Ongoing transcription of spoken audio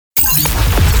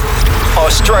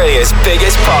Australia's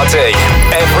biggest party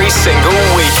every single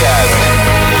weekend.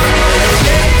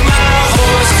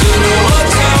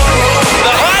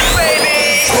 The Hype,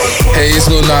 baby! Hey, it's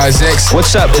Lil Nas X.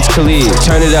 What's up? It's Khalid.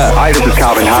 Turn it up. Hi, this is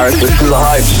Calvin Harris. This is The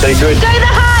Hype. Stay good. Go The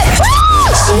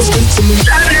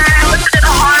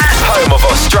Hype! Home of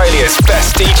Australia's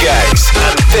best DJs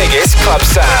and biggest club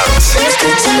sounds.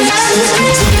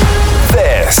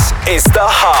 This is The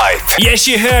Hype. Yes,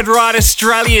 you heard right.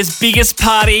 Australia's biggest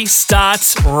party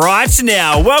starts right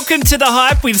now. Welcome to The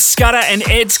Hype with Scudder and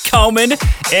Ed Coleman.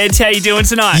 Ed, how you doing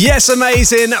tonight? Yes,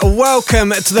 amazing.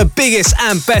 Welcome to the biggest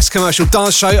and best commercial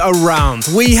dance show around.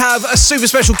 We have a super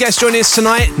special guest joining us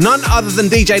tonight. None other than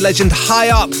DJ legend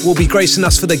HIGHUP will be gracing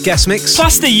us for the guest mix.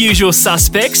 Plus the usual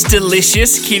suspects,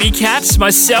 Delicious, Kitty Cat,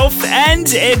 myself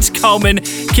and Ed Coleman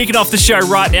kicking off the show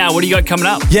right now. What do you got coming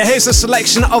up? Yeah, here's a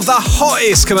selection of the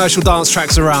hottest commercial dance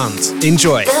tracks around.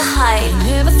 Enjoy. The Hype. I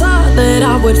never thought that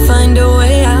I would find a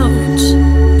way out.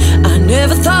 I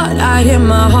never thought I'd hear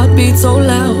my heartbeat so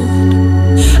loud.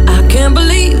 I can't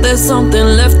believe there's something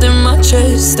left in my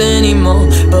chest anymore.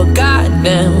 But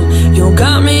goddamn, you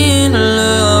got me in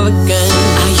love again.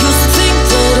 I used to think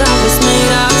that I was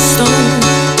made out of stone.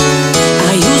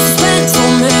 I used to spend so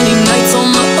many nights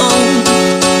on my own.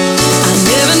 I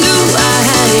never knew I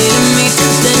had it in me to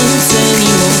dance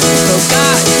anymore. But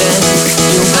goddamn,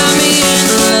 you got me in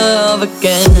love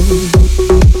again.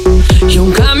 You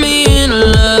got me in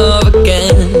love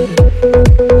again.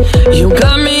 You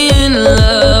got me in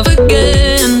love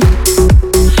again.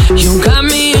 You got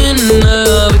me in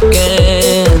love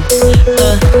again.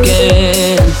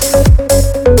 Again.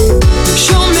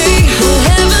 Show me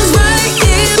heaven's right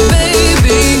here,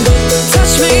 baby.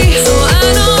 Touch me so I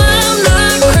know I'm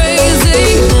not crazy.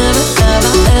 Never have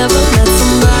I ever met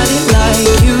somebody like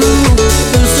you.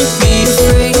 Used to be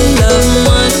afraid of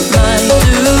what it might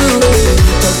do.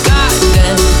 But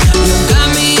goddamn, you got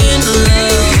me in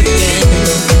love again.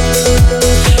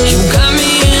 You got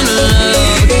me in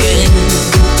love again.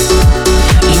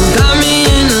 You got me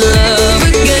in love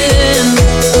again.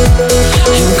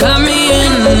 You got me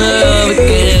in love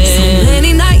again. So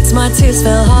many nights my tears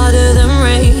fell harder than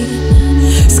rain.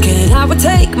 Scared I would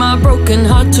take my broken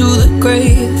heart to the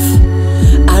grave.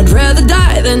 I'd rather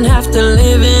die than have to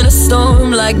live in a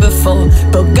storm like before.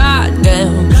 But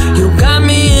goddamn, you got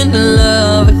me in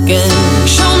love again.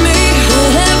 Show me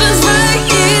heaven's right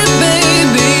here,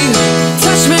 baby.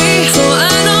 Touch me so I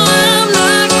know I'm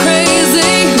not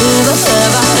crazy. Never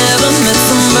have I ever met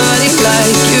somebody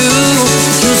like you.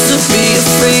 Used to be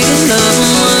afraid of love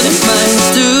and what it might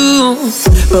do.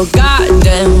 But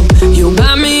goddamn, you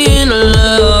got me in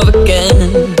love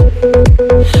again.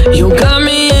 You got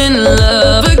me in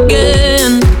love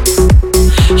again.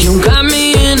 You got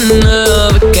me in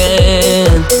love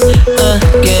again.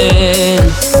 Again.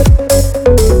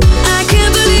 I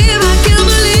can't believe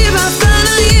I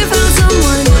finally found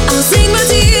someone. I'll sink my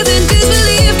teeth in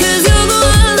disbelief, 'cause you're the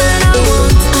one that I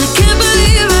want. I can't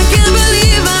believe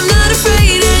I'm not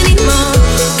afraid anymore.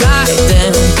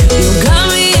 Goddamn, you got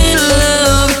me in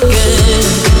love again.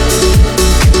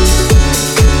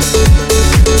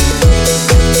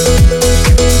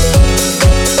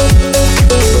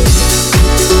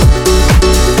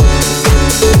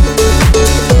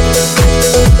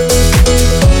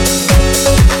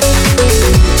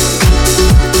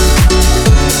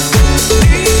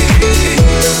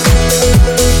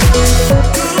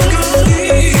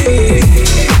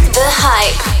 The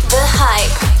Hype. The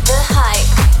Hype. The Hype.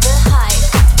 The Hype.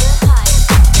 The Hype.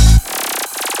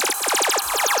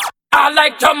 I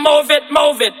like to move it,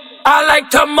 move it. I like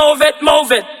to move it,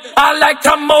 move it. I like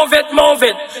to move it, move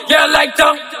it. You like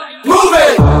to move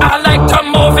it. I like to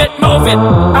move it, move it.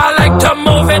 I like to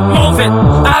move it, move it.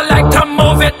 I like to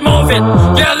move it, move it.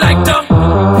 You like to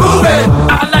move it.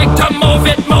 I like to move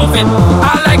it, move it.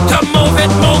 I like to move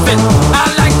it, move it. I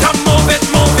like to move it,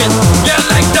 move it. You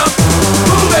like to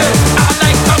move it. I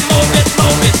like to move it,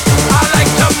 move it. I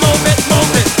like to move it,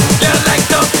 move it.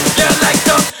 You like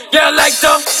to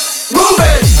move it. I like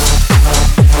to move it,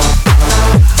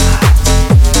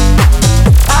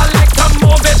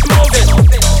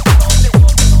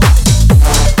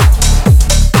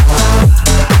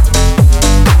 move it.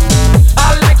 I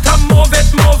like to move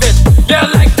it, move it. You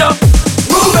like to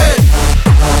move it.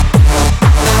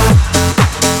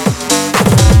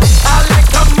 I like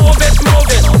to move it,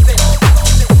 move it.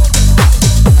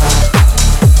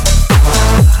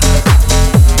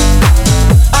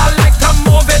 I like to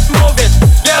move it, move it.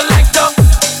 You like to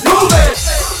move it.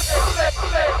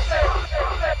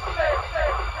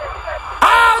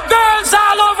 All girls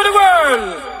all over the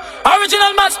world.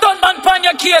 Original man, stuntman, pan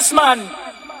your case, man.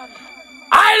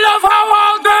 I love how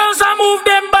all girls are moving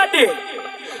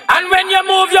when you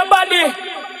move your body,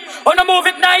 wanna move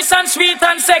it nice and sweet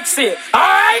and sexy.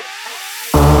 Alright?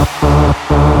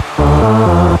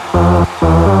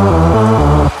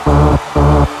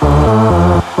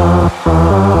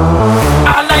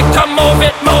 I like to move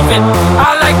it, move it. I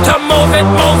like to move it,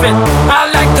 move it. I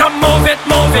like to move it,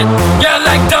 move it. You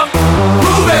like to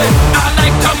move it. I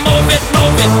like to move it,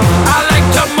 move it. I like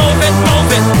to move it,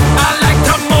 move it. I like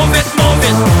to move it, move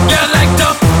it. You like to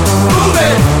move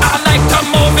it. I like to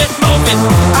move it, move it.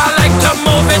 I like to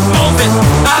move it, move it.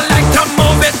 I like to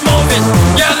move it, move it.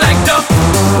 You like to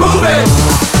move it.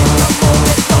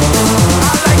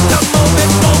 I like to move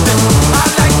it, move it. I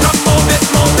like to move it,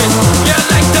 move it. You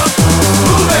like to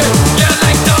move it. You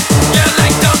like to, you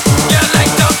like to, you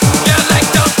like to, you like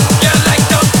to, you like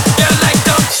to, you like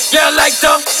to, you like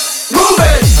to move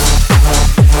it.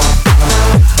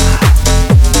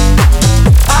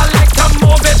 I like to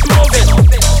move it, move it.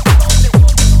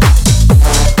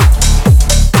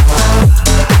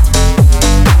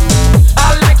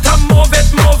 I like to move it,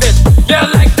 move it. You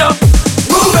like to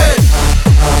move it.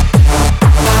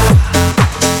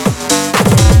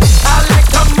 I like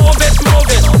to move it, move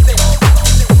it.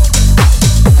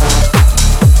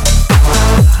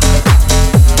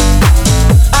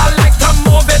 I like to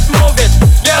move it, move it.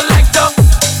 You like to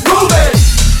move it.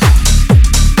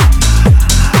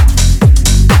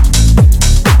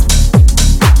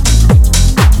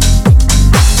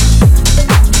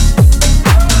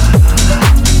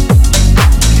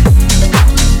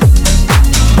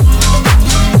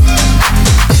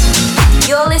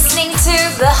 You're listening to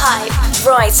The Hype,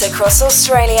 right across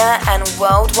Australia and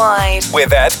worldwide.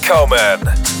 With Ed Coleman.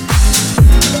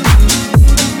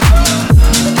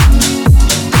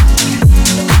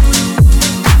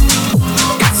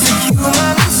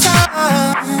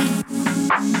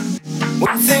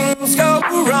 When things go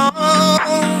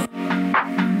wrong,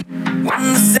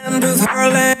 when the scent of her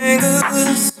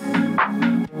lingers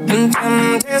and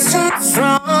temptation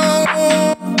strong,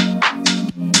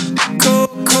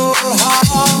 cold, cold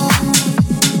heart,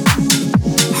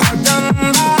 hard done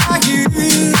by you.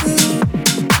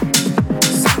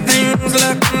 Something's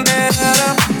looking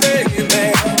better, baby.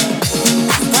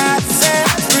 Passing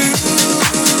through.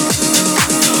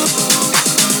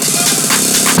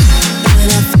 And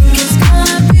I think it's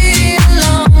gonna be a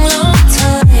long, long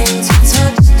time till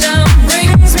touchdown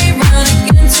brings me running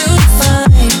into the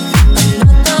fight. I'm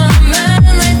not the man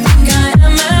they think I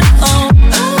am at home.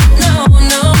 Oh no,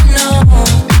 no, no.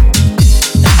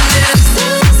 And this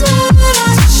is what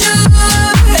I should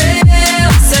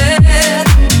have said.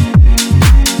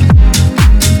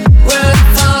 Well, I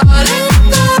thought I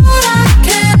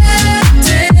kept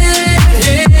it.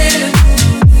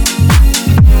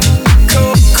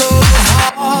 Cold, cold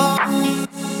heart,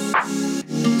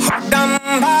 hard done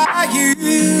by you.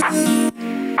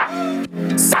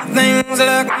 Something's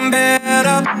looking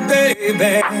better,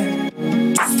 baby.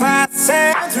 Just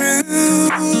passing through.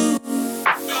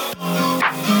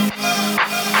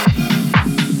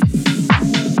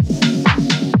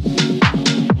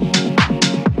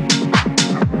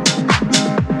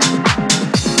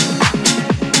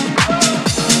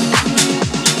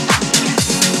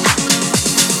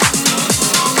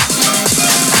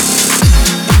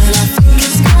 And I think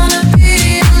it's gonna be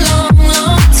a long,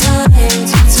 long time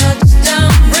till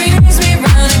touchdown brings me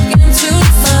running into the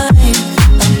fight.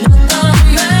 I'm not the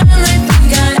man they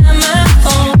think I am at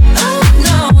home.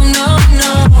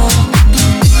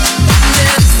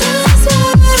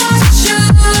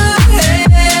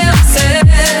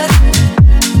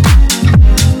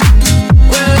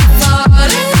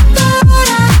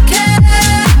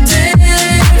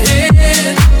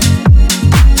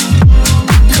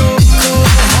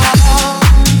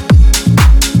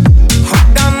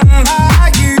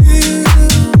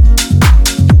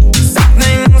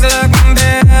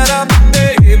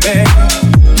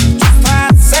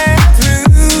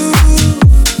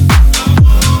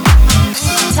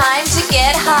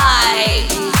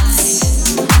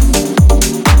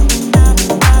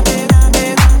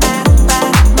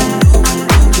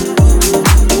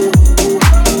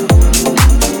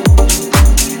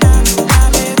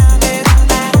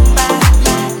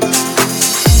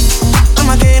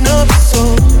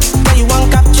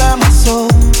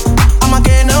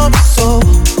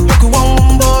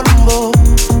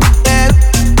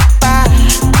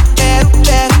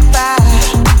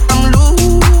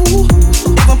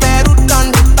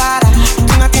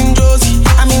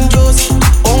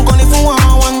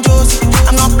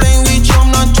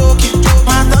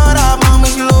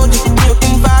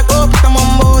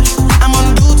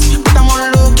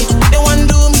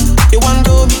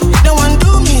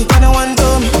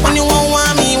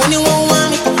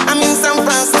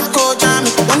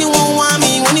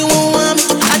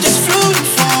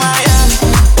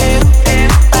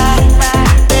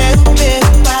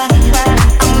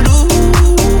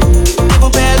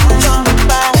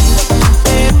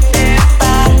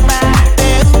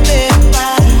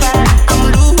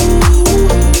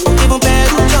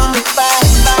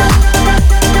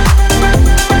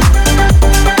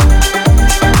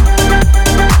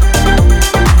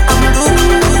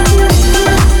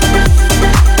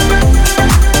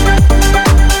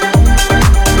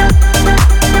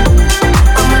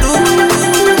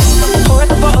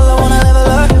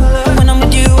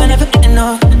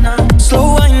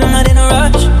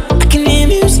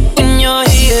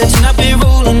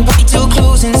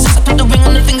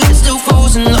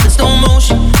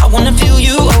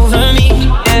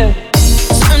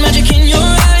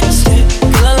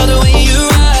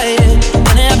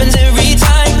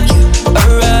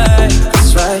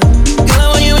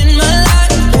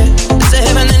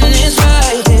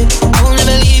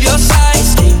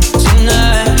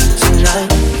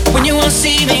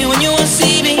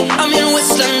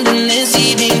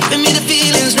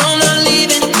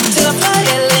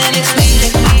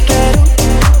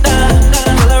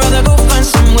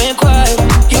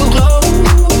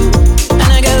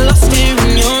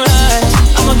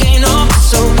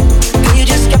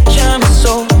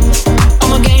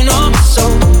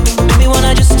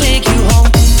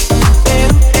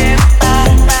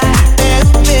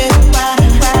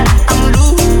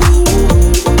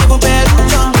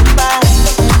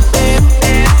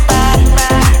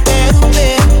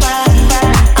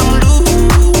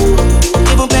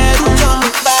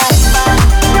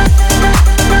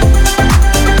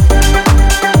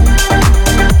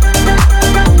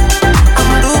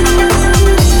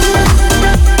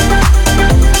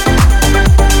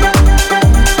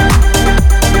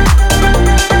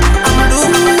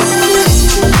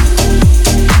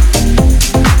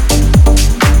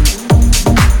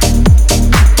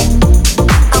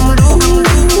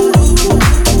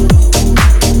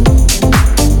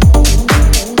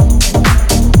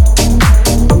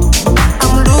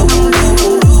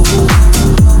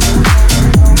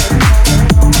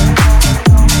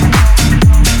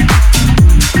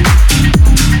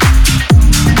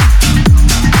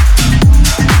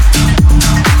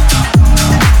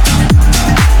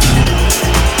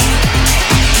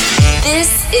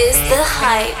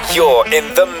 Hype. You're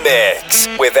in the mix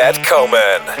with Ed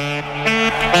Coleman.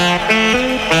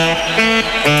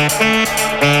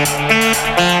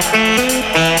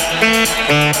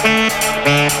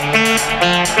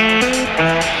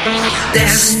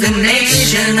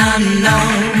 Destination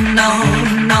unknown, no,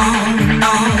 no,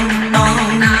 no, no,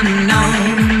 no,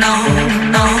 no,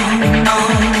 no, no,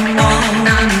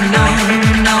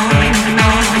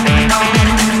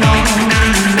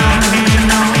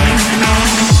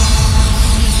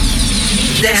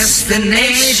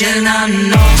 destination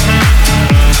unknown.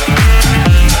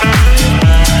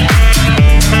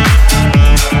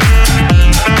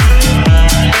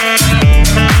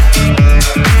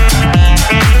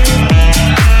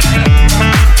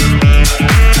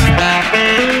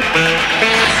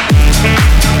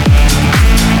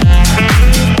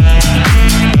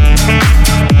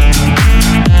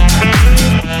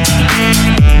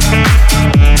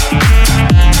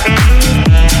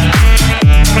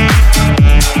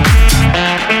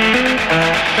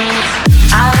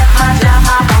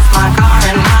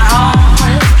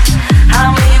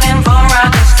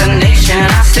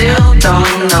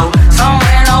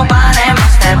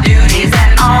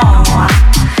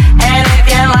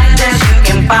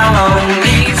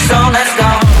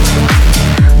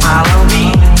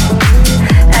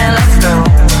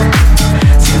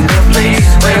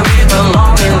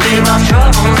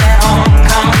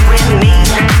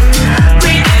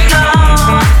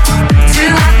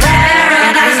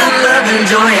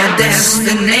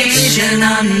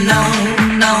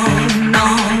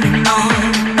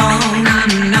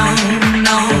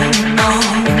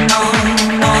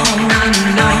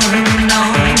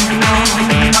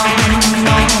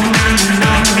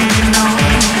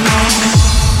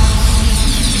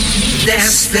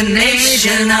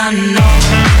 Destination unknown.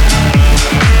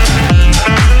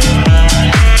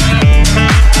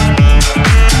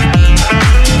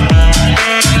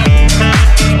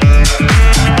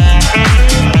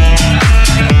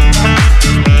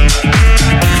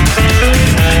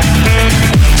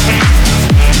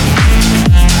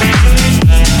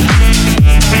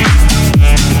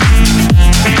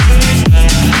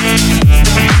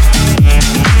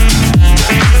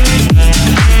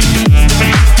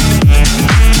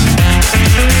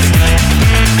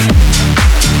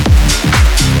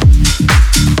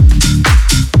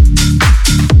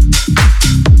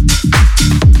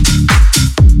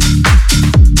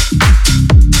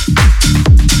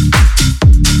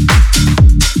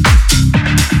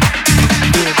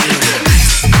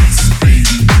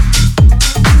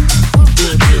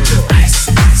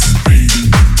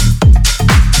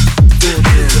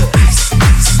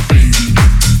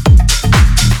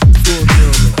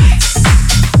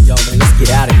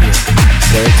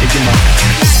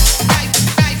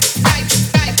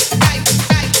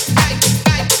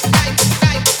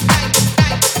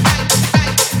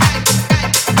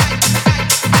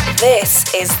 This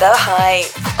is The Hype,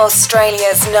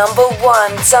 Australia's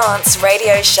 #1 dance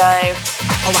radio show.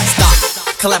 Alright,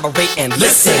 stop, collaborate and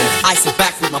listen. I sit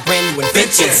back with my brand new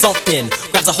invention. Something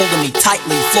grabs a hold of me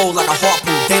tightly, flow like a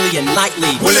harpoon daily and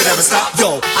nightly. Will it ever stop?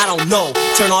 Yo, I don't know.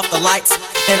 Turn off the lights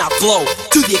and I'll glow.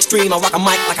 To the extreme, I rock a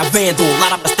mic like a vandal.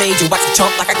 Light up the stage and wax a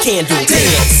chump like a candle.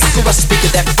 Dance, caress a speaker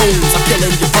that booms. I'm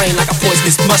killing your brain like a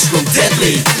poisonous mushroom.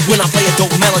 Deadly, when I play a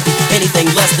dope melody,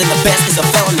 anything less than the best is a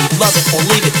felony. Love it or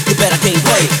leave it, you better gain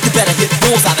weight. You better hit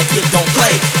bullseye, the kid don't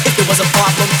play. If there was a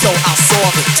problem, yo, I'll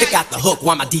solve it. Check out the hook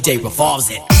while my DJ revolves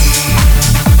it.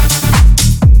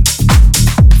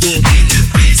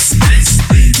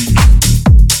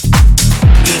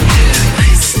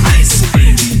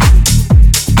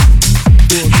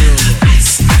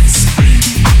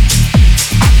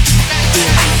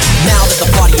 Now that the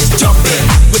party is jumping,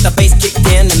 with the bass kicked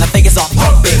in and the figures are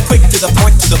pumping. Quick to the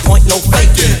point, no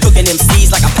faking. Cooking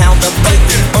MCs like a pound of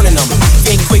bacon. Burning them,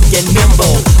 being quick and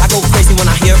nimble. I go crazy when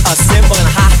I hear a cymbal and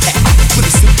a hi-hat with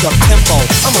a souped up tempo.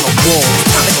 I'm on a roll,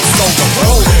 time to go solo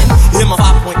rolling. In my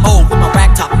 5.0 with my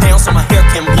rack top down so my hair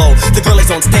can blow. The girl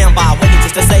is on standby, waiting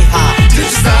just to say hi. Did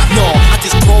you stop? No, I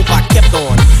just drove, I kept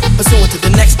on. Pursuing to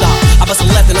the next stop. I bust a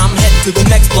left and I'm heading to the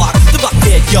next block. The block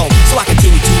dead, yo, so I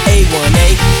continue to A1A.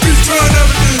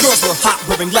 Girls were hot,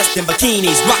 wearing less than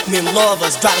bikinis. Rock men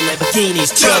lovers, driving their bikinis.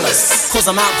 Jealous, cause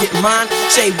I'm out getting mine.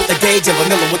 Shade with the gauge and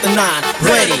vanilla with the 9.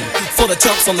 Ready for the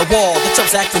chumps on the wall. The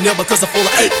chumps acting ill because they're full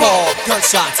of 8-ball.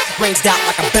 Gunshots ranged out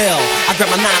like a bell. I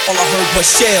grabbed my 9, all I heard was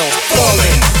shells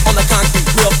falling on the concrete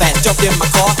real fast. Jumped in my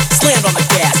car, slammed on the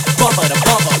gas. Bumper to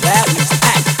bumper, that was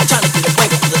packed. I'm trying to get away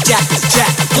before the jack is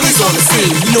jacked. Police on the scene,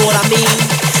 you know what I mean?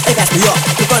 They passed me up,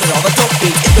 confronted all the dope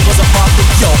fiends. If there was a problem,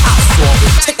 yo, I'll solve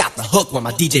it. Check out the hook when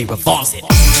my DJ revolves it.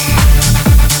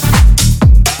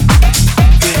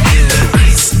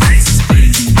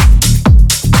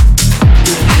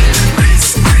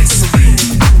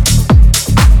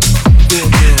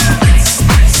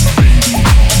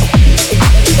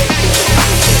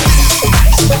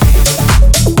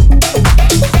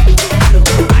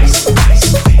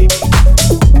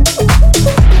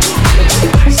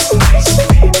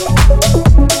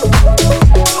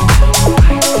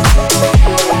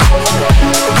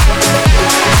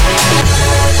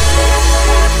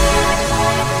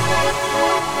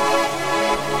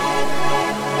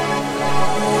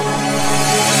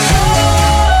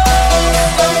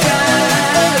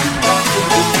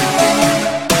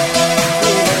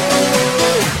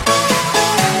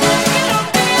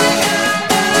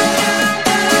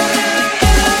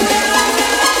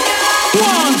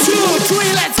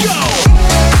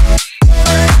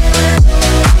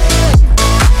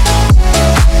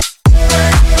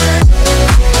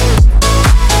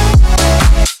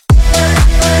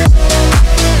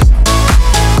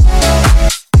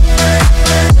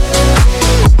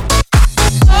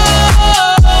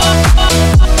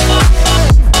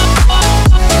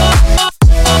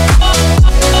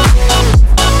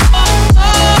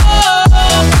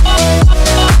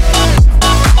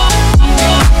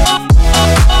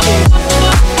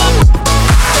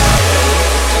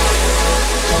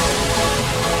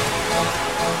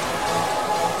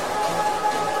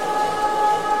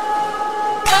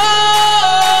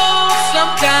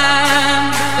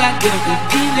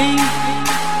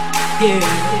 yeah.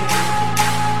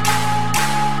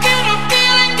 Get a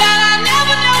feeling that I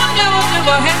never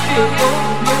had before.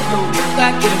 No, I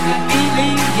get a good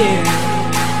feeling, yeah.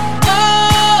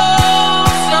 Oh,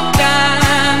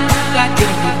 sometimes I get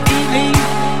a good feeling,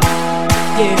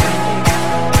 yeah.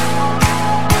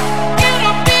 Get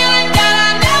a feeling that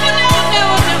I never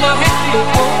had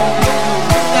before.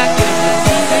 I get a good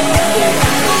feeling, yeah.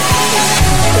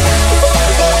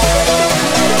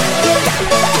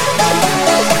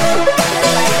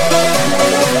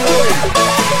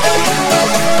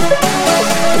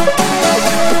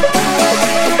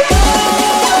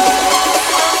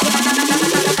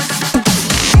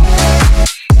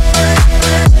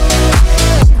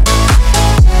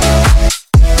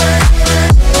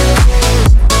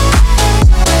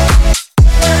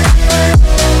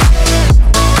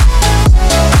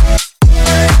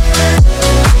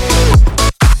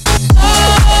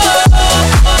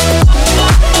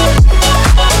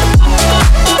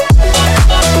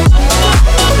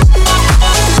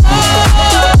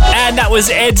 Was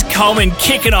Ed Coleman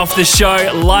kicking off the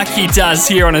show like he does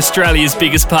here on Australia's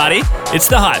biggest party. It's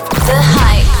The Hype. The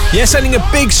Hype. Yeah, sending a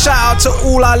big shout out to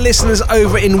all our listeners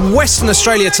over in Western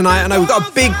Australia tonight. I know we've got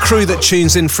a big crew that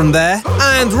tunes in from there.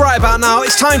 And right about now,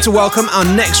 it's time to welcome our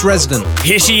next resident.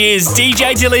 Here she is,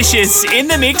 DJ Delicious, in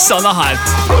the mix on The Hype.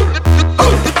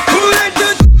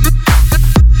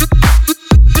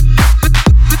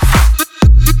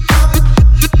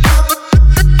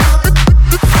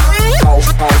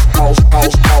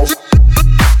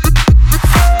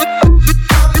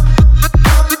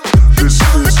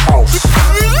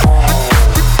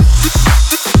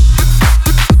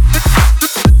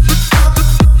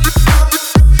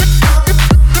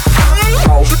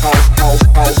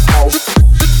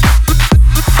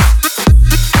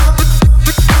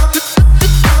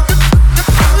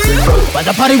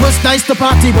 The party was nice, the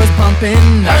party was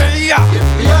pumping,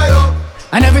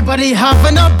 and everybody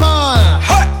having a ball,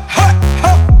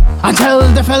 until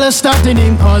the fellas started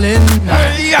name calling,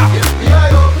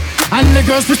 and the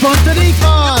girls respond to the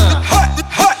call.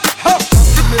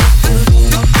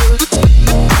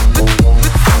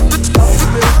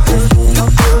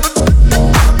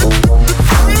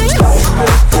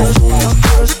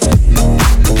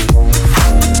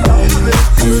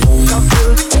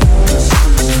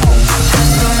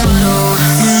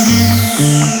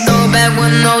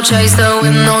 No chaser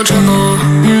with no trouble.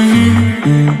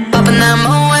 Popping that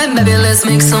moe, baby, let's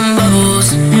make some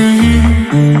bubbles.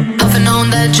 Puffing on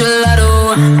that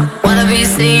gelato, wanna be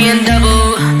seeing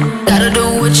double. Gotta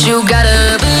do what you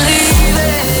gotta believe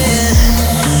it.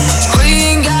 We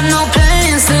ain't got no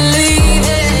plans to leave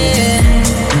it.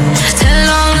 Tell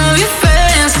all of your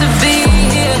friends to be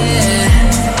here.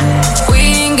 We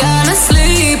ain't gonna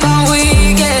sleep all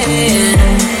weekend.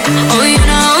 Oh, you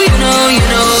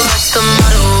know, that's the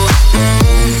motto.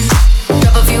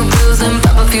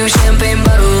 Few champagne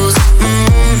bottles,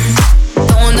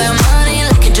 throwing that money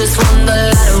like you just won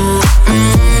the lotto.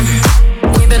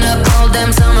 We've been up all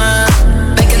damn summer,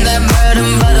 making that bread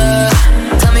and butter.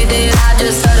 Tell me, did I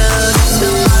just stutter? That's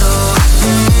the motto.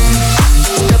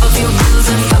 Drop a few pills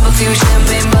and pop a few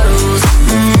champagne bottles,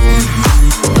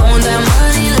 throwing that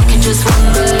money like you just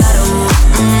won the lotto.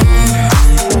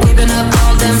 We've been up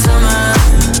all damn summer,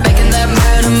 making that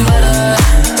bread and butter.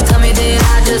 Tell me, did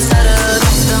I just stutter?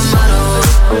 That's the motto.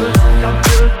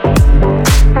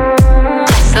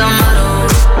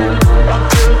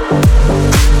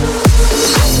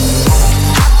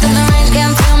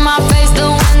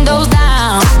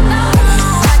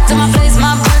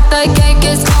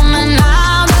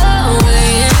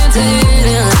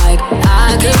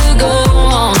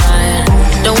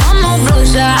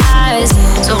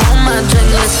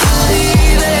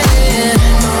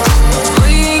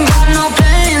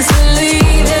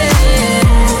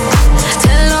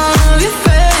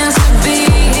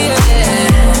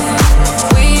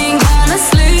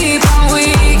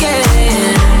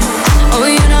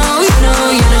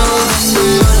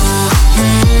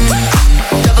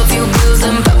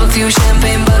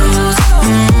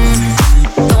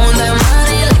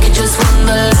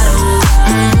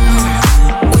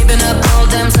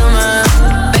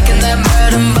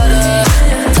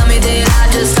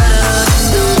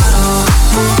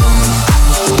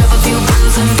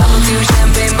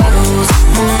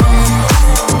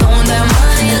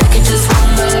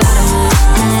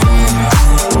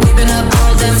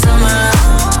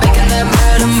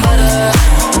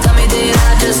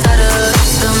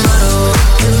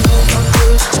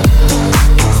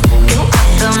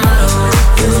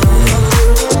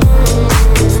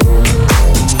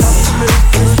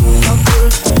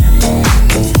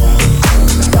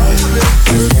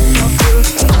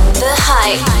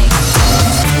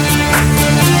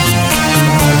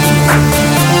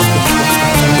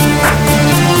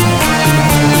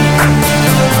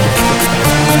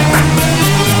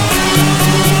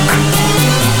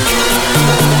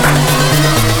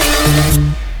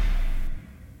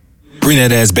 Bring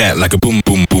that ass back like a boom,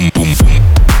 boom, boom, boom, boom.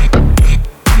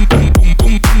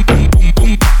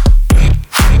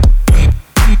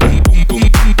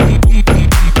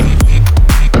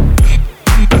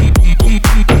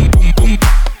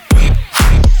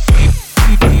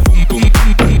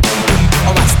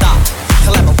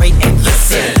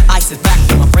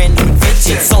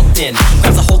 Something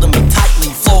grabs a hold of me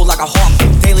tightly, flow like a hawk,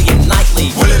 daily and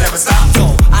nightly. Will it ever stop? So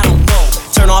I don't know.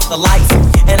 Turn off the lights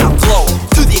and I'll glow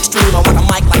to the extreme. I rock a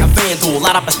mic like a vandal,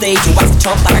 light up a stage and wax a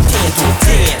chump like a candle.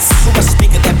 Dance, so much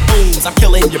speaker that booms. I'm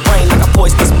killing your brain like a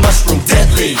poisonous mushroom,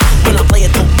 deadly. When I play a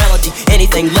dope melody,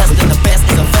 anything less than the best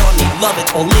is a felony. Love it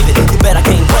or leave it, you better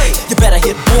gain weight. You better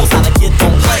hit bulls, how the kid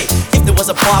don't play. If there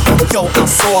was a problem, yo, I'll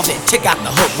solve it. Check out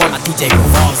the hook while my DJ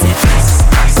revolves it.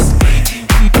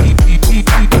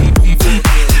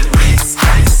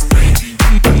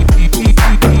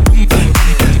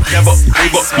 Never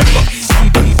give up.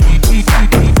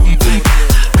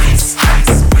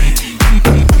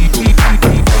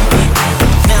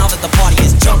 Now that the party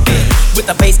is jumping, with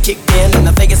the bass kicked in and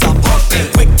the Vegas are pumping.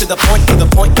 Quick to the point,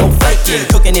 no faking.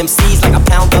 Cooking MCs like a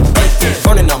pound of bacon.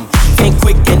 Burning them, being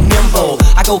quick and nimble.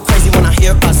 I go crazy when I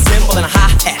hear a cymbal and a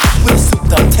hi-hat with a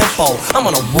souped up tempo. I'm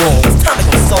on a roll, it's time to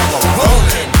go solo.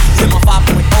 Rolling, hit my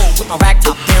 5.0 with my rag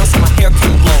top down so my hair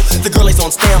can blow. The girl is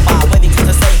on standby, waiting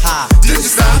to say hi. Did you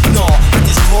stop? No, I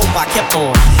just drove by, kept on.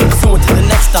 Pursuing to the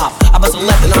next stop. I bust a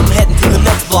left and I'm heading to the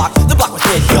next block. The block was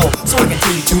dead, yo, so I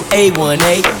continue to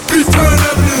A1A. Please turn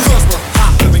up now. Girls were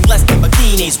hot, wearing less than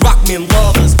bikinis. Rock men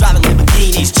lovers, driving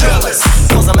Lamborghinis. Jealous,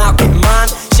 cause I'm out getting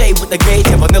mine. Shade with the gauge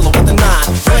and vanilla with the 9.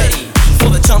 Ready for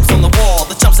the chumps on the wall.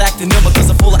 The chumps acting ill because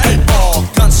I'm full of 8-ball.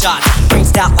 Gunshot, rings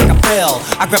out like a bell.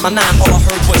 I grabbed my 9, all I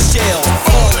heard was shells.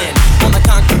 Falling on the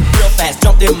concrete real fast.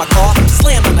 Jumped in my car,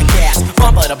 slammed on the gas.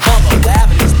 Bumper to bumper, the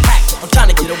avenue's packed. I'm trying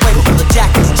to get away before the jack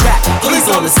is jacked. Police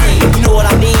on the scene, you know what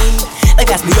I mean? They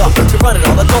gas me up to run it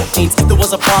all the dope means. If there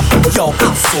was a problem, yo,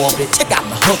 I'll solve it. Check out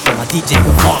the hook when my DJ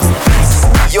performs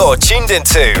it. You're tuned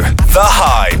into The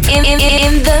Hype.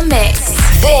 In the mix.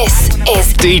 This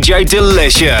is DJ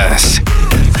Delicious.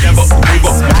 Never give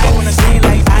up. I wanna be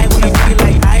like, I wanna be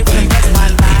like, I wanna get my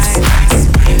life.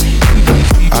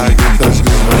 I get those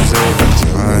goosebumps every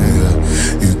time, yeah.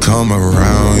 You come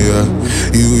around, yeah.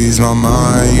 You ease my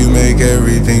mind, you make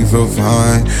everything feel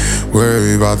fine.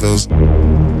 Worry about those.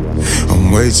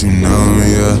 I'm way too numb,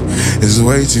 yeah. It's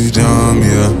way too dumb,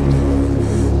 yeah.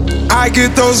 I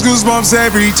get those goosebumps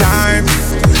every time.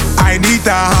 I need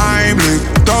the Heimlich,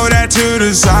 throw that to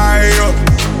the side, yeah.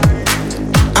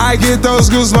 I get those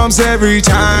goosebumps every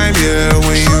time, yeah.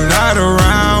 When you're not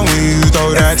around, when you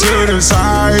throw that to the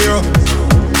side, yeah.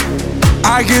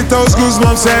 I get those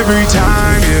goosebumps every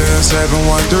time, yeah.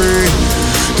 713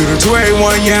 through the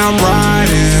 281, yeah, I'm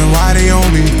riding. Why they on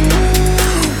me?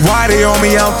 Why they on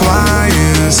me? I'm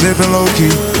flying, sipping low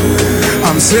key.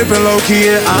 I'm sipping low key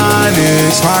at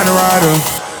Onyx, find a rider.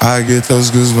 I get those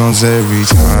goosebumps every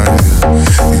time,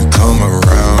 yeah. You come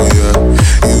around, yeah.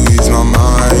 You ease my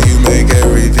mind, you make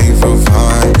everything feel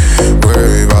fine.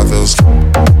 Worry about those.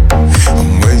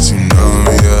 I'm way too numb,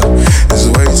 yeah. It's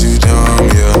way too dumb,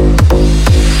 yeah.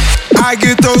 I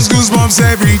get those goosebumps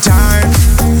every time.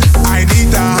 I need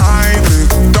the Heimlich,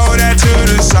 throw that to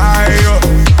the side, yeah.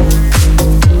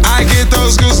 I get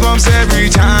those goosebumps every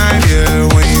time, yeah.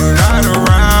 When you're not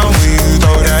around, when you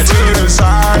throw that to the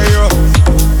side, yeah.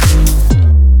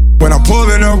 When I'm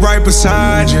pulling up right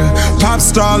beside you, pop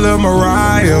star Lil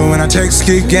Mariah. When I text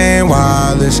kick game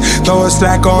wireless, throw a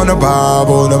stack on the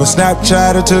Bible. Never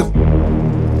Snapchat or took.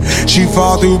 She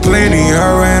fall through plenty,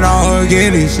 her and all her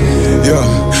guineas. Yeah,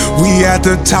 we at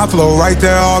the top floor, right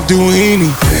there off Duini.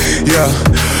 Yeah,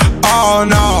 oh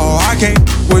no, I can't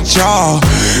with y'all.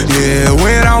 Yeah,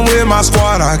 when I'm with my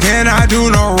squad, I cannot do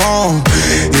no wrong.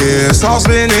 Yeah,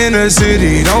 saucepan in the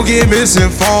city, don't get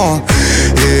misinformed.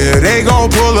 Yeah, they gon'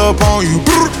 pull up on you.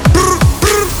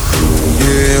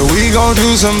 Yeah, we gon'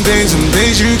 do some things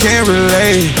you can't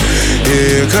relate.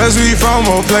 Yeah, cause we from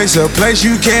a place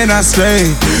you cannot stay.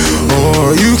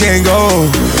 Or you can't go,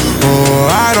 or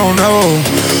I don't know.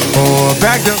 Or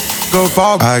back the go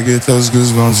fall. I get those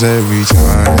goosebumps every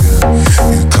time,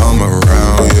 yeah. You come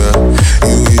around, yeah.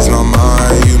 You ease my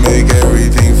mind, you make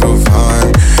everything feel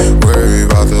fine. Worry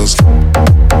about those.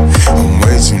 I'm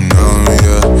way too numb,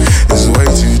 yeah. It's way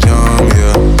too dumb,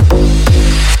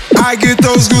 yeah. I get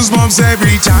those goosebumps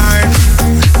every time.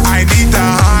 I need the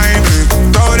Heimlich,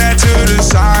 throw that to the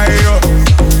side, yeah.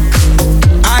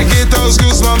 I get those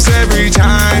goosebumps every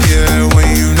time, yeah. When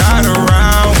you're not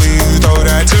around, when you throw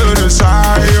that to the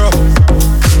side, yeah.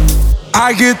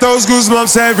 I get those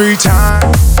goosebumps every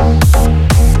time.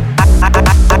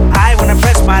 I wanna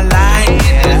press my line.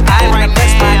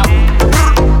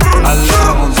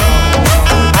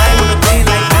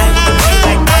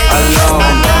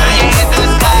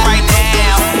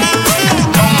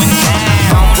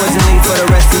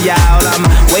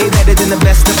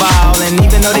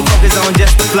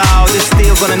 the flaws. It's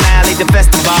still gonna annihilate the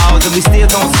festivals. And we still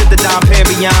gonna sip the Dom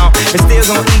Perignon. And still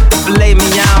gonna eat the filet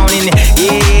mignon. And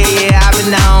yeah, I've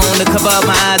been known to cover up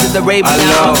my eyes at the Ray Beyond.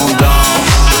 Alors on danse.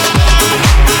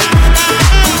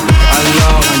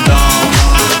 Alors on danse.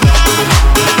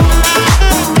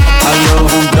 Alors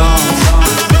on danse.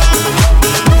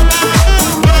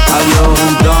 Alors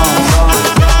on danse.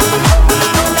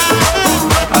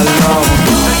 Alors on danse.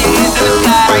 Throw your hands in the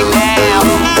sky right now.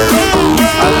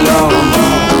 Alors on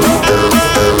danse.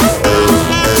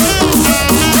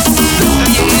 Throw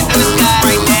your hands in the sky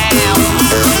right now.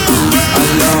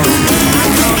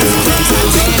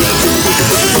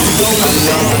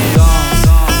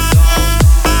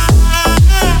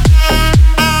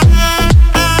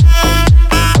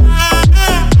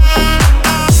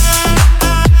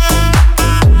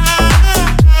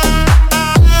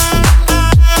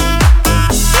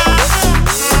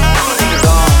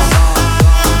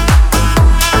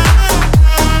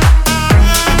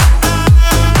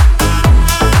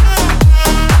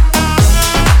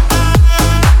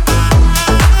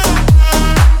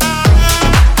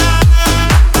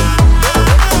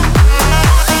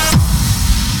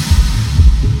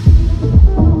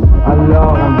 Alors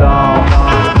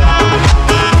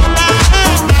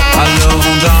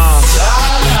on danse.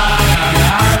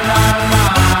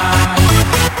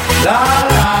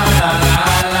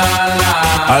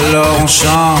 Alors on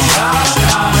chante.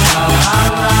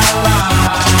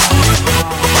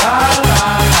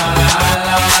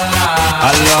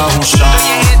 Alors on chante. Throw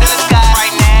your hands in the sky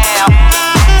right now.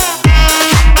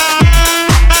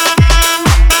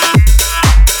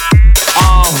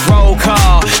 Roll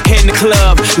call in the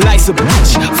club, lights a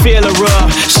bitch, feel a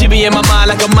rub. She be in my mind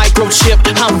like a microchip.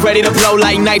 I'm ready to blow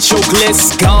like nitro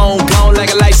glitz. Gone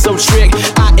like a light so trick.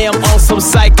 I am on some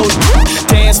psycho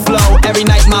dance flow every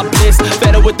night. My bliss,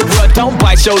 better with the blood. Don't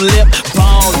bite your lip.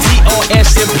 Bone,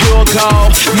 DOS and pure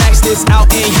gold. Max this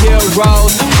out in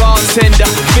heroes. Bartender,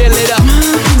 fill it up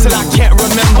till I can't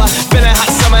remember. Feeling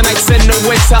hot summer nights in the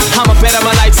winter. I'ma bet on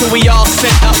my life till we all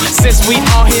sent up. Since we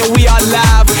all here, we are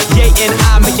live. Yay and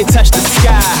I make it touch the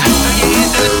sky. Throw your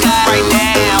hands in the sky right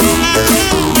now.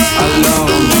 Alors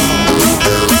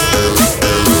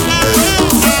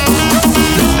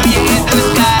Throw your hands in the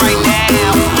sky right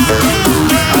now.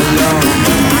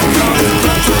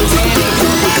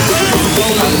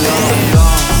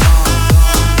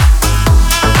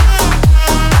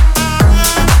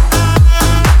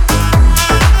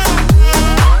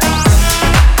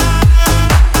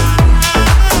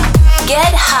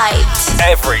 Get hyped.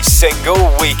 Every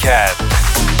single weekend.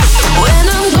 When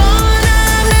I'm gone,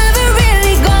 I'm never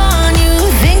really gone. You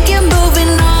think you're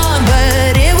moving on,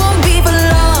 but it won't be for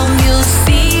long. You'll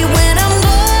see when I'm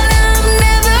gone, I'm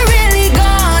never really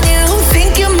gone. You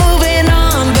think you're moving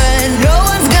on, but no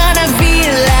one's gonna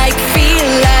feel like.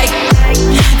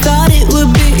 Thought it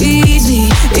would be easy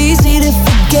to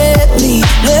forget me.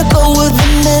 Let go of the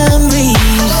memories.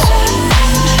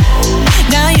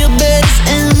 Now your bed is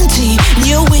empty,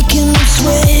 you're waking up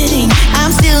sweating.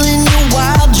 I'm still in your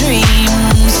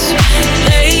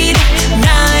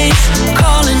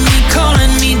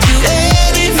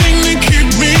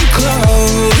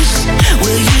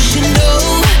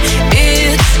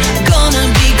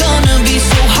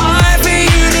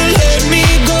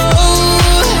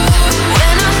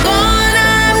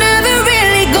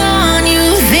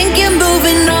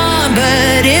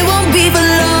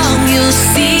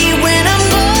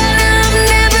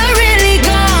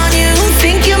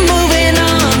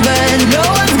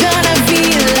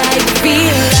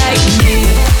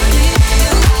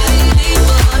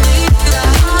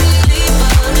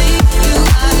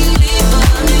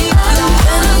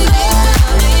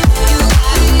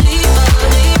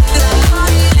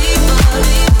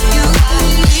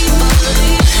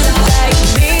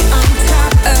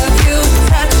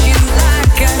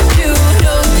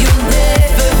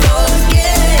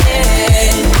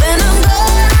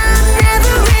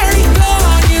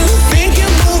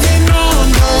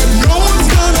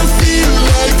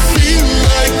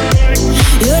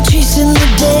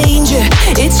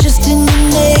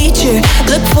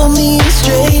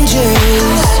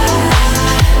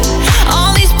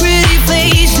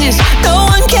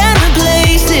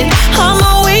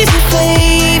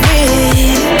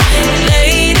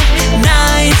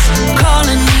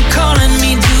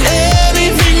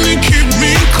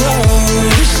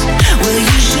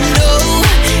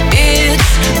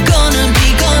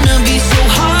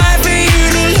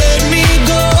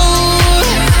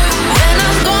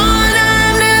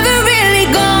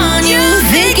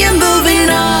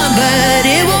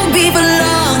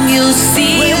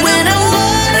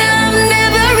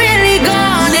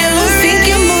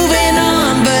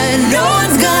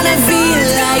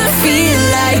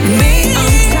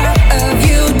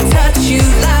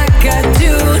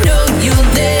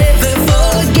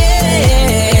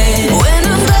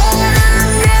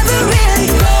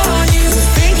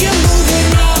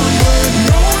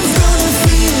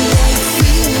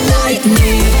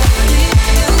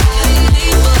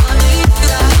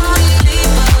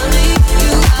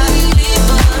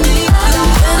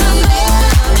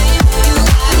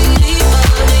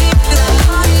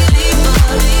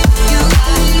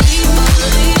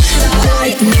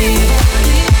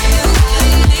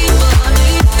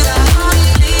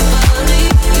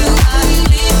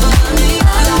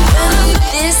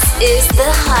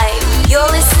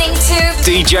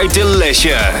DJ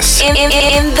Delicious.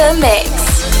 In the mix.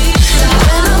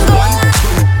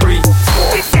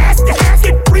 Get nasty,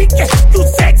 get freaky, you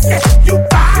sexy, you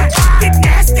fine. Get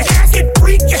nasty, get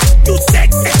freaky, you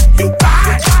sexy, you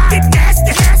fine. Get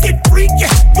nasty, get freaky,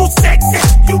 you sexy,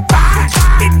 you fine.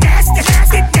 Get nasty,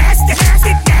 get nasty,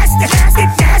 get nasty, get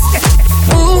nasty.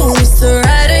 Ooh, it's the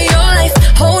ride of your life.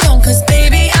 Hold on, 'cause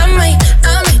baby, I might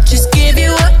just give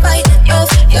you a bite of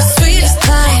your sweetest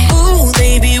pie. Ooh,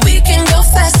 baby, we can go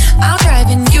fast. I'll drive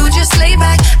and you just lay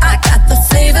back. I got the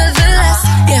flavor, the last,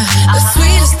 yeah, the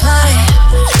sweetest pie.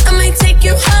 I might take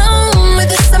you home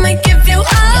with us. I might give you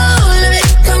all of it.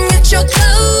 Come get your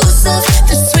clothes off.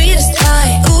 The sweetest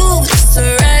pie. Ooh, it's the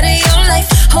ride of your life.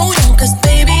 Hold on, 'cause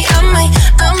baby, I might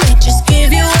just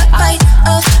give you a bite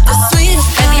of the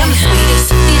sweetest pie. Baby, I'm the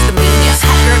sweetest. He's the meanest.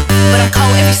 Hot girl, but I'm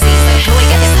cold every season. The way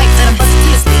got this tight that I'm busting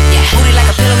till it's sleep. Yeah, booty like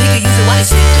a pillow, he could use it while he's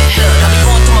sleeping. Look, don't be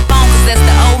going through my phone 'cause that's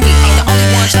the old me. Ain't the only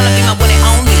one tryna be my one and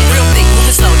only. Real thick,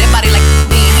 moving slow. That body like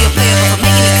me. He a player, but for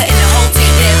making it cutting the whole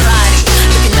team. That body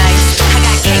looking nice. I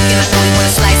got cake and I know you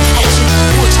wanna slice. I wish you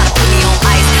would try to put me on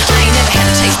ice. I ain't never had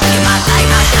to chase me in my life.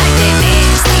 I like that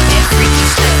nasty, that freaky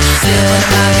stuff. Slip on the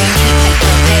body, keep like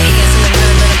that hands in the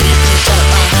middle of the beat.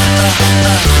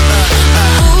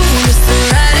 Ooh, it's the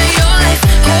ride of your life.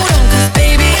 Hold on, 'cause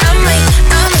baby, I might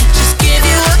just give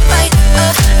you a bite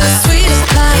of the sweetest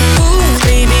pie. Ooh,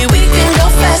 baby, we can go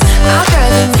fast. I'll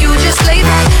drive and you just lay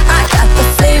back. I got the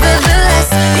flavor, the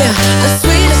last, yeah, the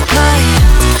sweetest pie.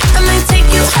 I might take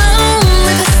you home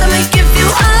with us. I might give you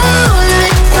all of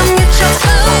it. Come get your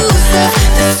clothes off.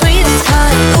 The sweetest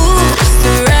pie. Ooh, it's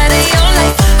the ride of your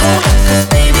life. Hold on, 'cause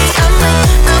baby, I might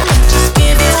just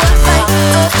give you a bite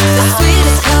of the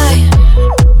sweetest pie.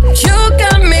 You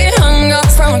got me hung up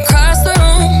from across the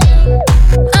room.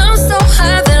 I'm so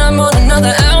high that I'm on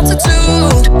another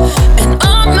altitude. And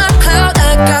on my cloud,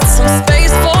 I got some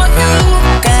space for you.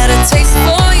 Got a taste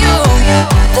for you.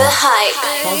 The Hype.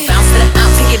 Won't bounce to the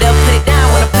out, pick it up, put it down.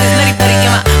 Wanna put his nutty buddy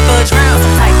in my fudge round. So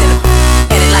tight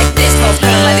that it like this. No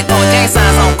feeling like they throwing gang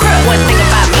signs on crib. One thing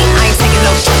about me, I ain't taking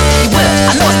no shit. You will,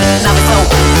 I know it's now it's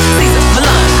over. Caesar,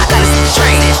 Milan, I got it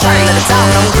train. Let it talk,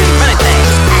 don't really run things.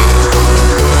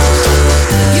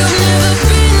 You've never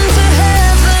been to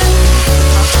heaven,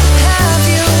 have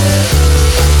you?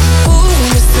 Ooh,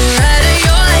 it's the ride of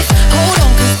your life. Hold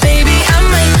on, 'cause baby, I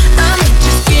might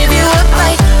just give you a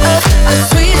bite of the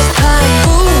sweetest pie.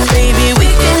 Ooh, baby, we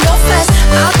can go fast.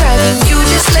 I'll drive and you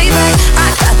just lay back. I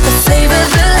got the flavor,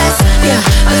 the last, yeah,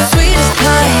 the sweetest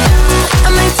pie. I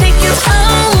might take you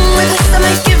home with us. I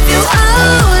might give you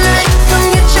all of it. Come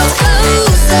get your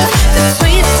clothes off. The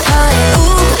sweetest pie.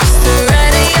 Ooh, it's the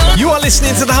ride of your life. You are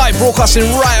listening to The Hype, broadcasting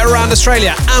right around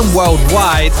Australia and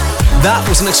worldwide. That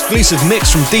was an exclusive mix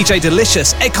from DJ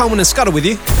Delicious. Ed Coleman and Scudder with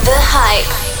you. The Hype.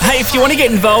 Hey, if you want to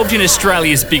get involved in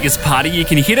Australia's biggest party, you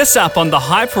can hit us up on The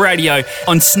Hype Radio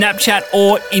on Snapchat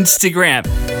or Instagram.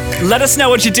 Let us know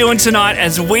what you're doing tonight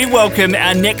as we welcome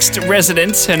our next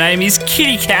resident. Her name is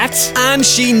Kitty Cat. And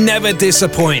she never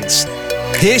disappoints.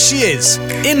 Here she is,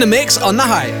 in the mix on The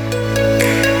Hype.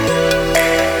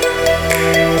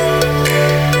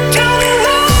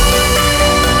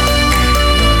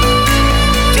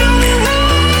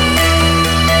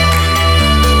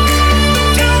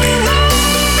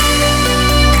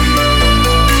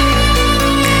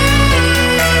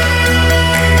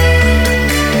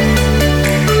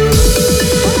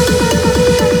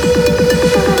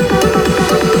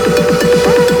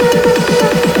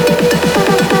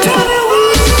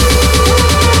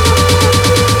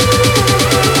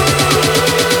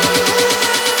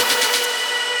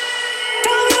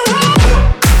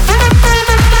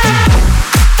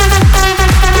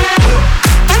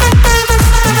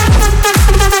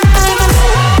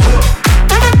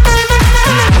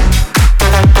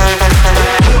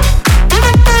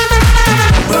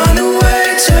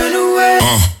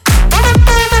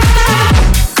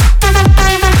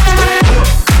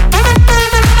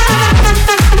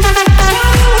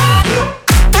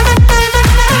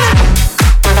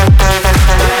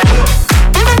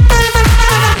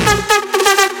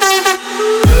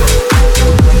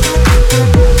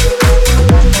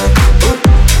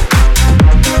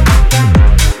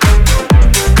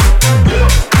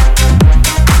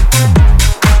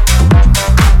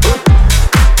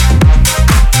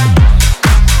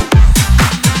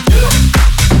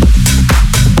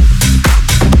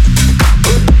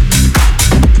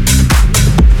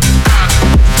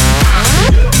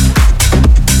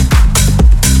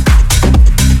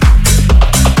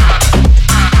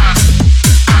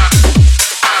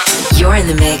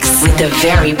 the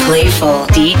very playful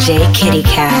DJ Kitty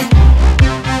Cat.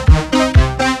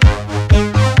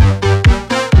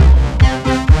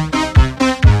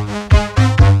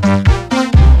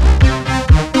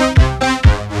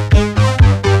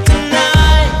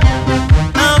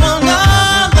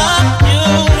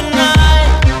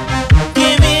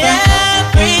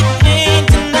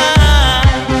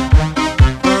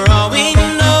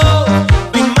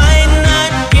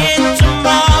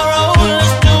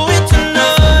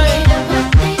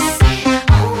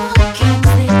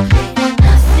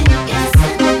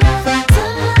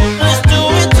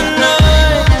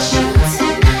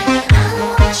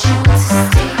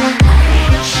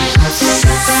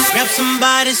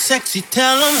 sexy,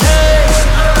 tell them, hey,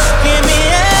 give me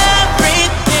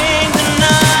everything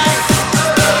tonight.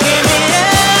 Give me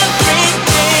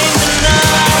everything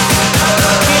tonight.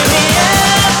 Give me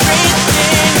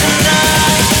everything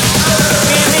tonight.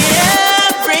 Give me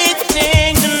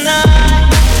everything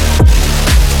tonight.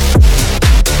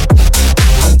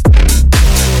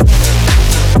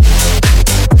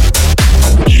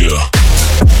 Yeah.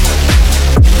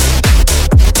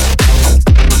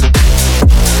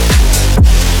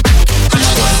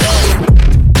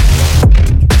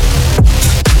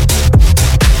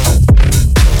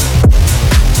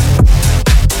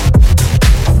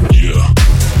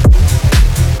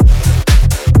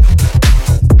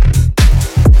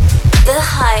 The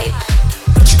Hype.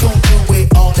 What you gonna do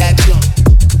with all that junk?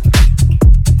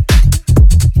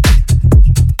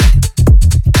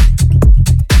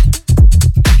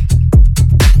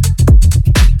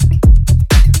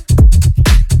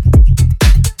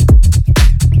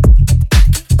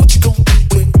 What you gonna do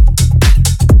with?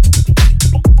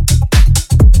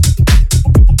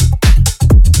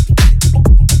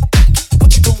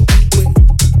 What you gonna do with?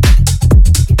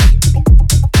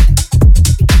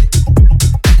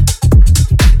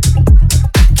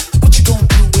 What you gonna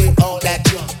do with all that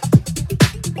junk?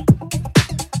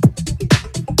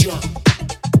 Junk.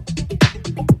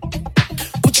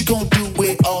 What you gonna do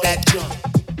with all that junk?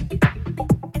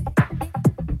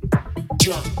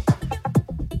 Junk.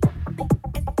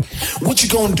 What you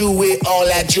gonna do with all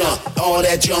that junk? All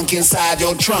that junk inside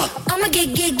your trunk? I'ma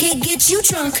get you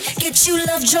drunk, get you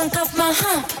love drunk off my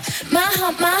hump, my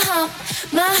hump, my hump,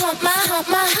 my hump, my hump,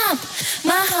 my hump,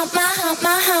 my hump, my hump,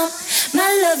 my hump, my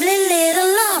lovely little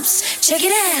lumps. Check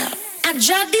it out. I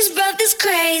drive these brothers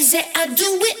crazy. I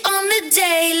do it on the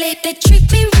daily. They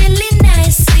treat me really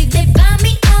nicely. They buy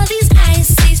me all these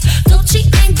ices, Dolce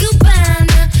and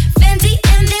Gabbana, Fendi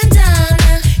and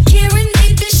Bandana. Karen,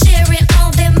 they be sharing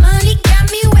all their money, got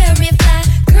me wearing fly.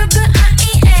 Girl, but I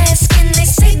ain't asking. They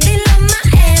say they love my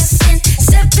ass and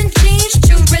 17's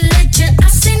true religion. I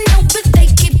say no, but they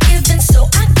keep giving, so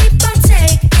I keep on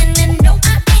taking. And no, I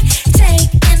ain't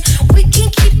taking. We can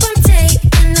keep on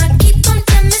taking. I keep on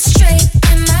demonstrating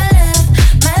my love,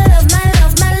 my love, my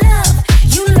love, my love.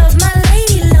 You love my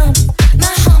lady lump,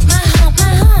 my hump, my hump,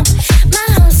 my hump, my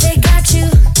humps. They got you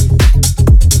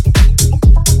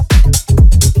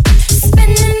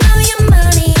spending all your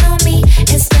money on me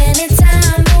and spending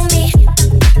time on me.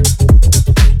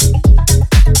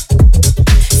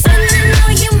 Spending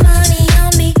all your money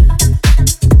on me.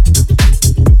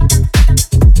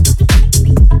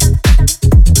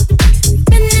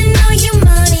 Spending all your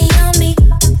money on me.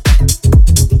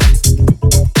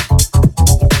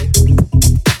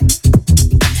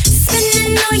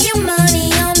 Spending all your money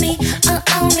on me,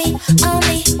 on me, on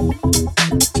me.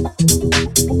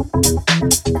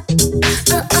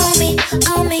 On me,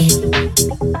 on me.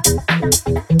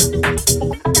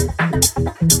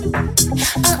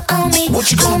 On me. What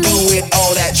you gonna do with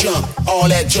all that junk? All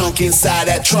that junk inside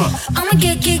that trunk? I'ma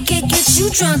get you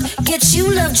drunk, get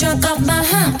you love drunk off my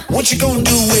hump. What you gonna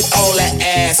do with all that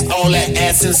ass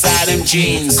inside them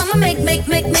jeans? I'ma make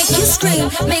you scream,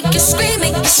 make you scream,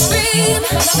 make you scream.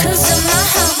 'Cause of my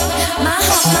hump, my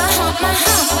hump, my hump, my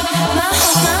hump, my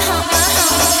hump, my hump, my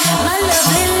hump, my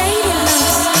lovely lady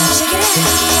lumps. Check it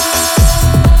out.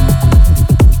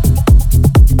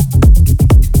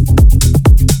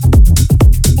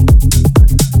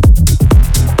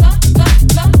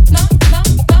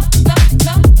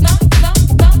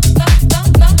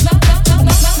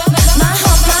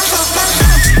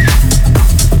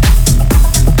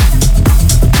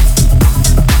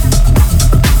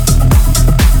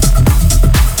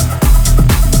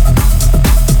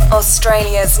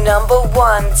 Australia's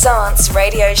 #1 dance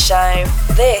radio show.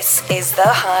 This is The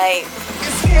Hype.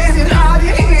 It's getting hot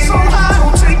in here, so hot,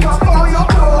 don't take off all your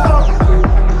clothes.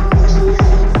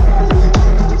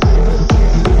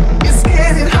 It's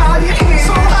getting hot in here,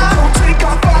 so hot, don't take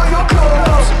off all your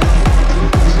clothes.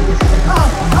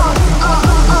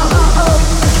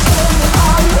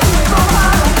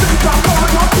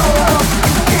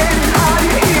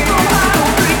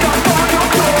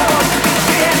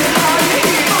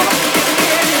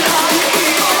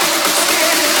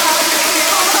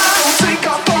 Take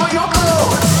off all your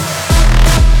clothes.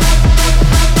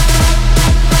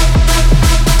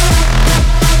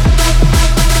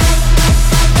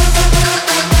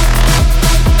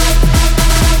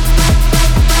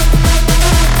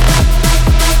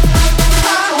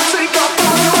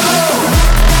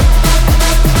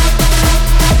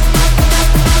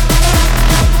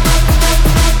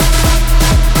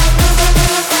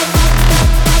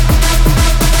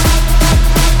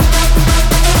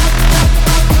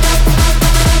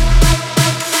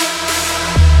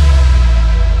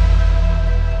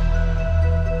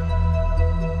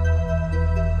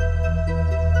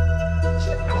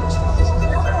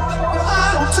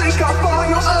 up on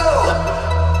your own.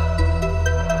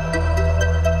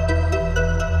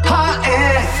 Hot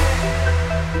air,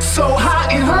 so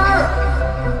hot in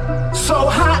her, so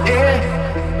hot air.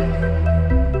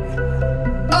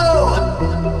 Oh,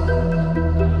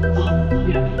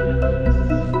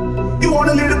 you want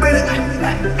a little bit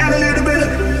and a little bit.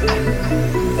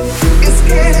 It's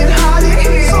getting hot in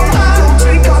here, so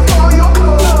take off all your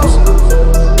clothes.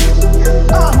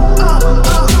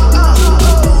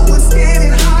 It's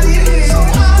getting hot in here, so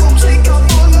take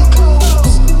off all your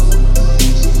clothes.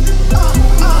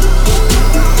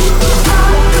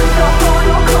 Take off all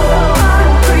your clothes.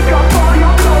 Take off all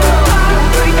your clothes.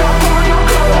 Take off all your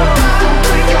clothes.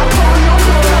 Take off all your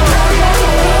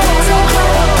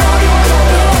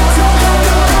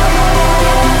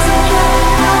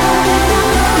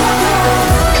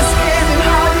It's getting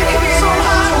hot in here, so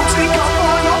take off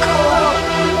all your clothes.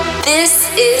 This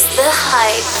is The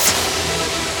Hype.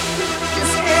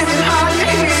 It's getting hot in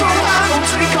here, so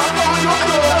take off all your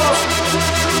clothes.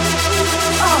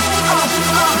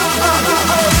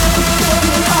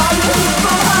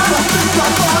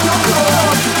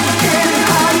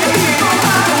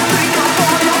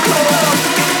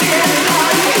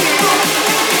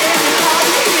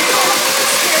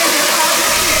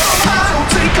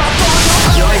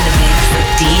 You're in the mix with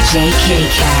DJ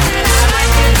K-Cat.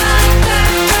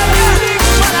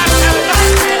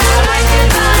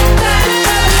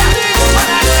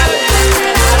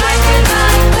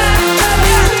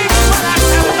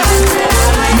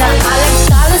 Now I like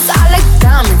dollars, I like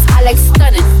diamonds, I like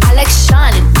stunning, I like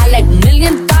shining, I like $1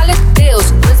 million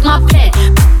deals. Where's my pen?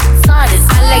 Signing.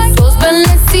 I like those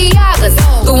Balenciagas,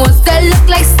 the ones that look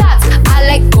like socks. I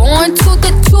like going to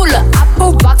the Tula, I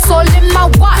put rocks all in my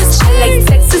watch. I like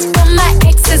texts from my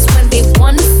exes when they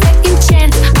want a second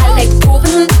chance. I like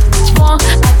proving wrong,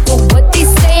 I do what they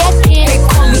say I can't. They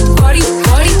call me Cardi,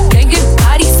 Cardi, banging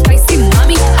body, spicy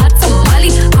mommy, hot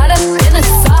tamale, hotter than a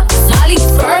Somali.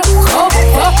 Virgo,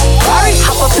 Ferrari,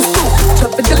 hop up the stoop,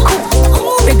 jump in the coupe,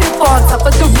 big dip on top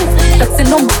of the roof,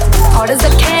 flexing on hard as I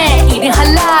can, eating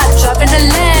halal, driving a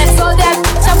Lamb. So that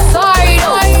bitch, I'm sorry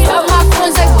though. Got my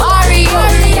friends like Mario,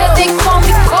 yeah they call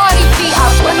me Cardi B. I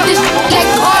run this shit like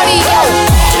cardio.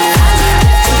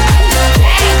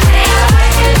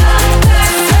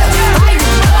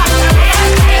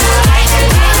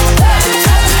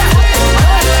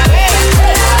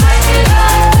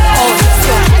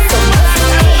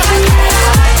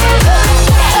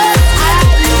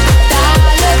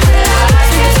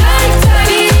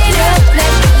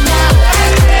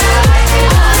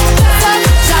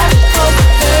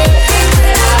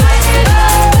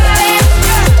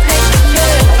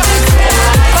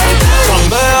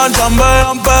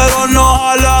 Chambean pero no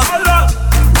jalan.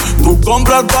 Tú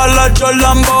compras todas las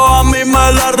Lambo, a mí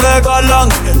me la regalan.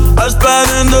 I spend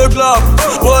in the club,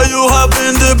 what you have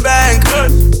in the bank.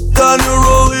 The new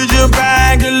religion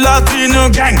bank, el latino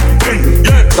gang.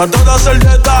 Está toda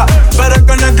servieta, pero es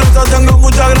que en el closet tengo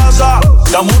mucha grasa.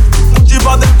 Ya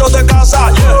mucha dentro de casa,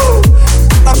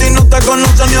 A ti no te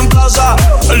conocen ni en plaza.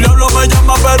 El diablo me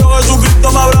llama, pero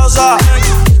Jesucristo me abraza.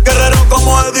 Guerrero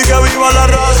como Eddie, que viva la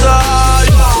raza.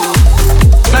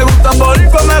 Me gustan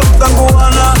boricuas, me gustan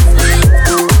cubanas.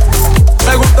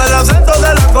 Me gusta el acento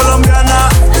de la colombiana.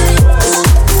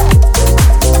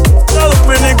 La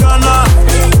dominicana.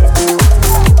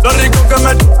 Lo rico que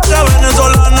me la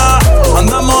venezolana.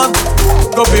 Andamos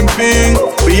a pim pim.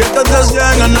 Billetes de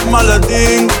 100 en el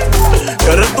maletín.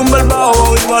 Que retumbe el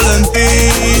bajo y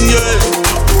Valentín,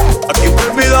 Aquí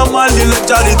prohibido mal, dile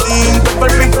charitín. Que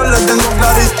per pico le tengo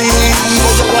claritín.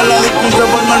 Gozo pa' la disco y se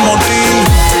forma el motín.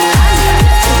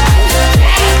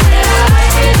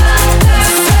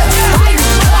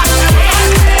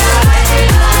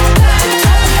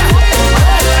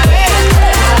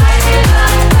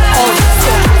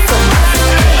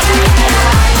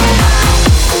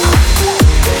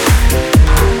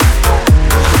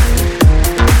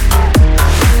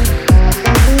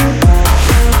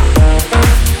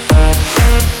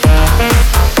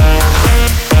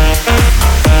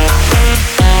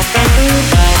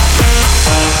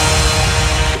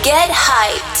 Get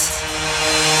hyped.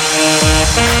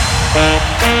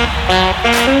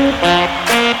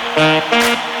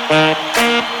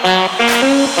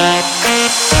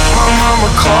 My mama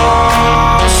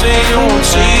called, see you on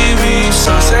TV.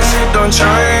 Sunset shit done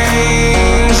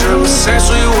changed. Ever since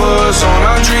we was on,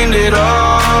 I dreamed it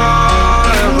all.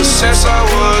 Ever since I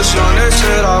was young, they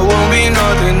said I won't be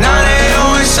nothing. Now they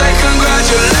always say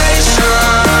congratulations.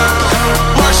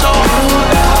 Work so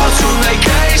hard, out to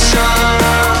vacation.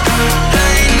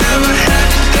 They ain't never had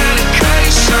the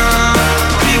dedication.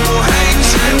 People hate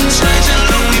temptation.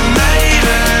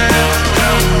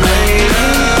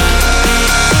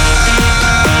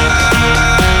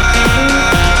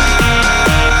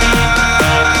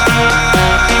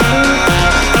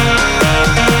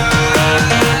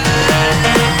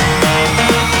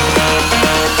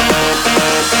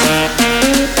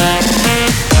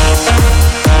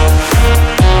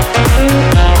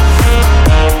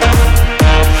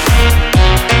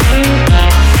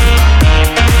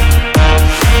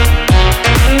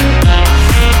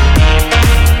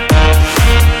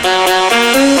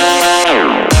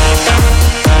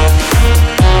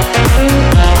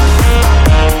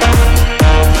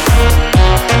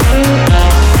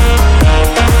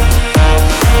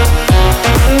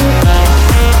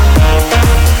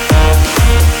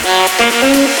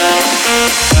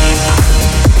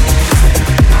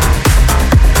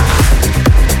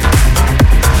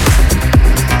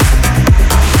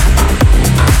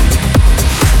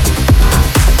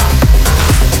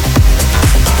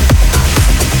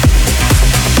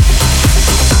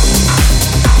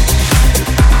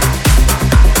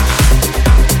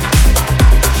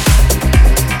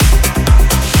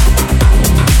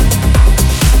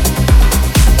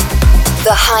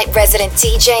 Hype resident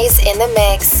DJs in the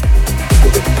mix.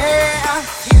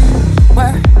 If you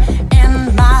were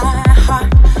in my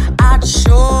heart, I'd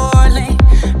surely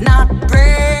not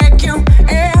break you.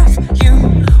 If you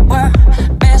were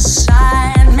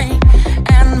beside me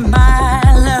and my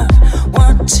love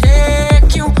would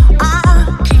take you,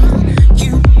 I'll keep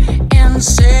you in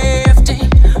safety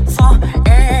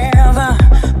forever,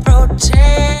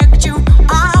 protect you,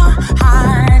 I'll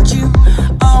hide you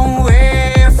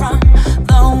away from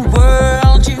the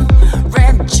world you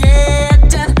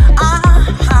rejected, I'll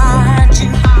hide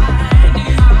you.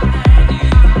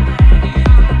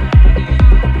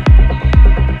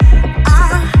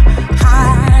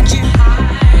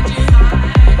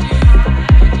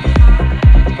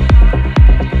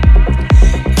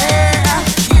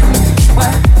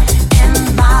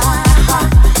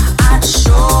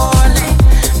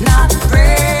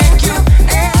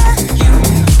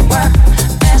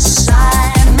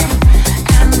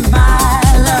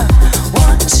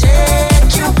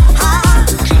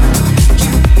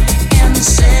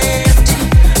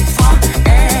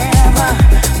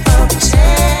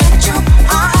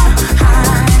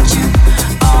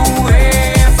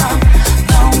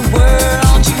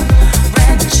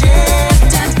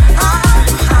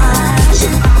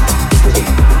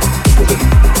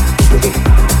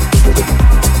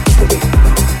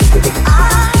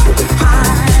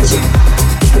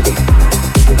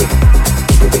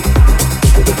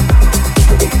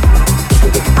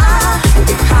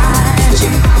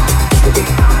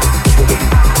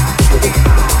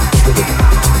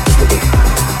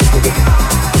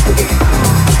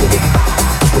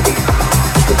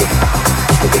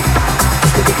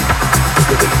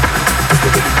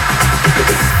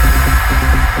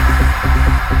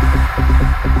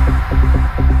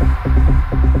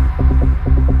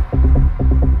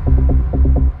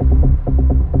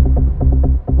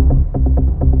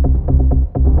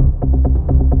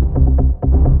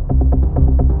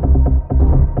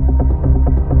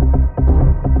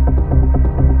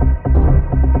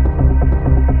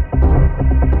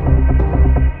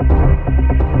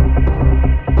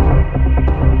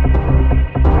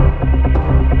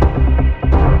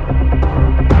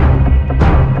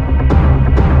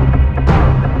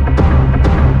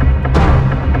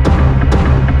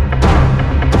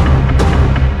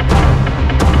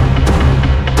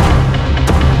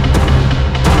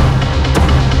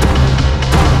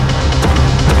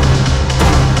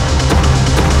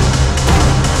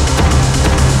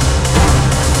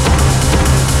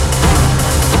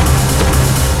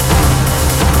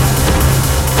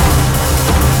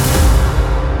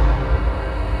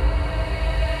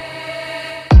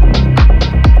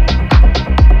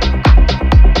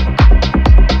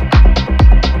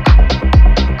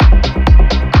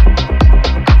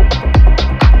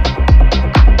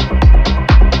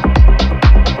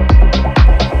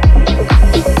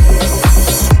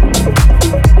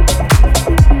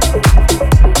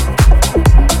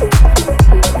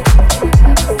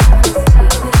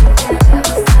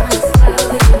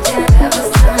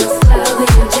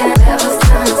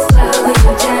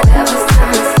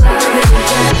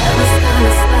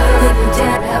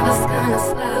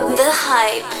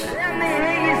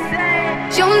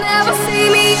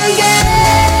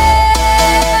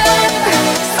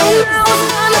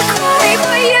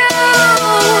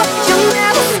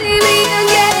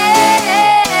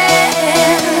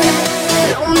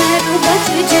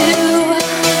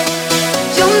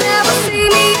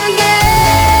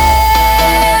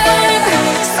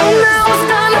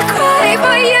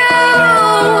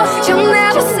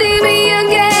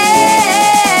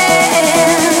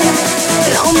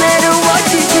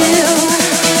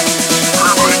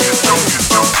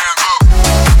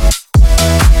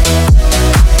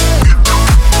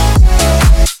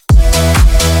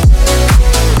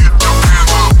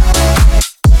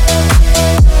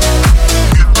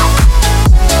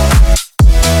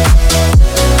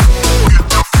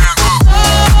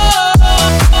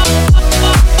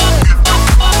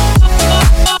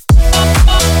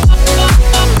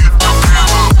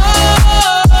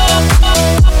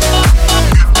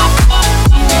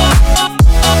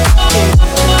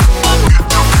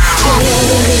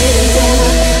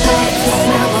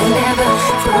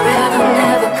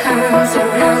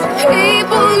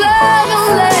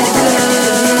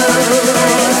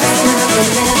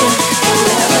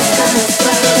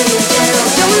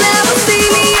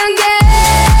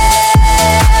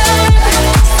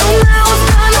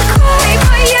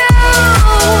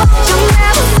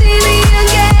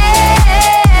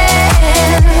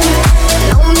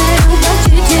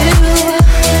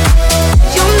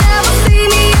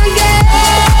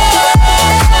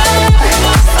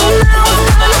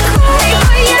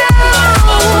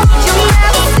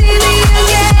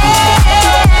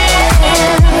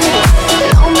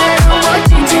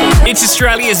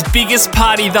 Australia's biggest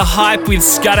party, The Hype with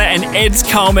Scudder and Eds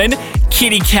Coleman.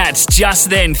 Kitty Cats just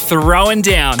then throwing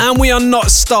down. And we are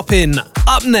not stopping.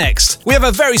 Up next, we have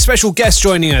a very special guest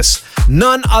joining us.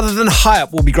 None other than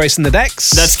HIGHUP will be gracing the decks.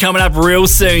 That's coming up real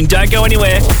soon. Don't go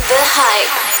anywhere. The Hype.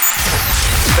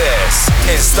 This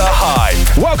is The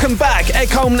Hype. Welcome back, Ed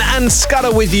Coleman and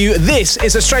Scudder with you. This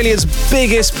is Australia's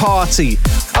biggest party.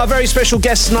 Our very special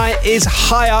guest tonight is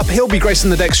HIGHUP. He'll be gracing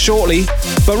the decks shortly.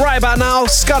 But right about now,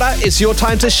 Scudder, it's your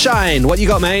time to shine. What you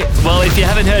got, mate? Well, if you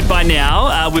haven't heard by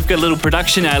now, we've got a little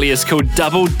production alias called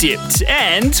Double Dipped.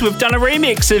 And we've done a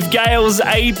remix of Gail's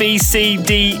ABCDEFU.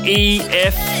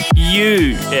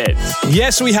 Ed.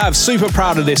 Yes, we have. Super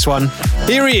proud of this one.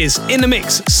 Here he is, in the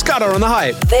mix, Scudder on The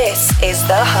Hype. This is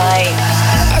The Hype.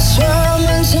 I swear I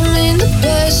meant to mean the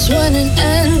best when it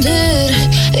ended.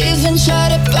 Even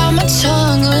tried to bite my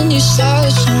tongue when you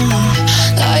started.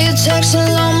 Now you're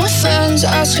texting all my friends,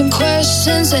 asking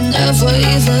questions. They never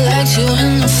even liked you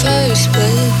in the first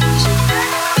place.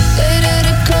 Dated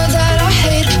a girl that I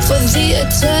hate for the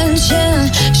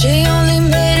attention. She only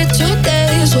made it 2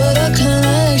 days with a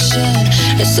connection.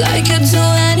 It's like you'd do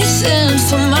anything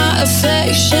for my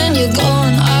affection. You're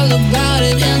going all about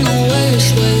it in the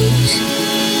worst ways.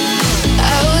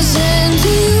 I was into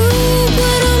you,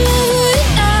 but I'm over it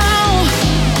now.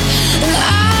 And I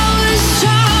was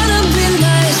trying to be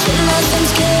nice, but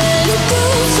nothing's getting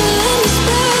through, so let me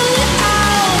spell it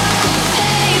out.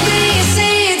 A, B, C,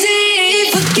 D,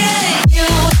 E, forget you.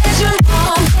 And your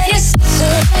mom, and your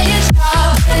sister, and your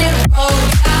job, and your broke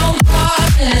down car,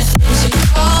 and the things you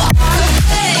call art.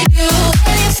 You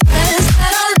and your friends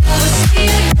that I'll never see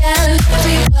again.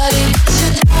 Everybody gets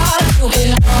your job, you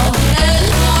belong.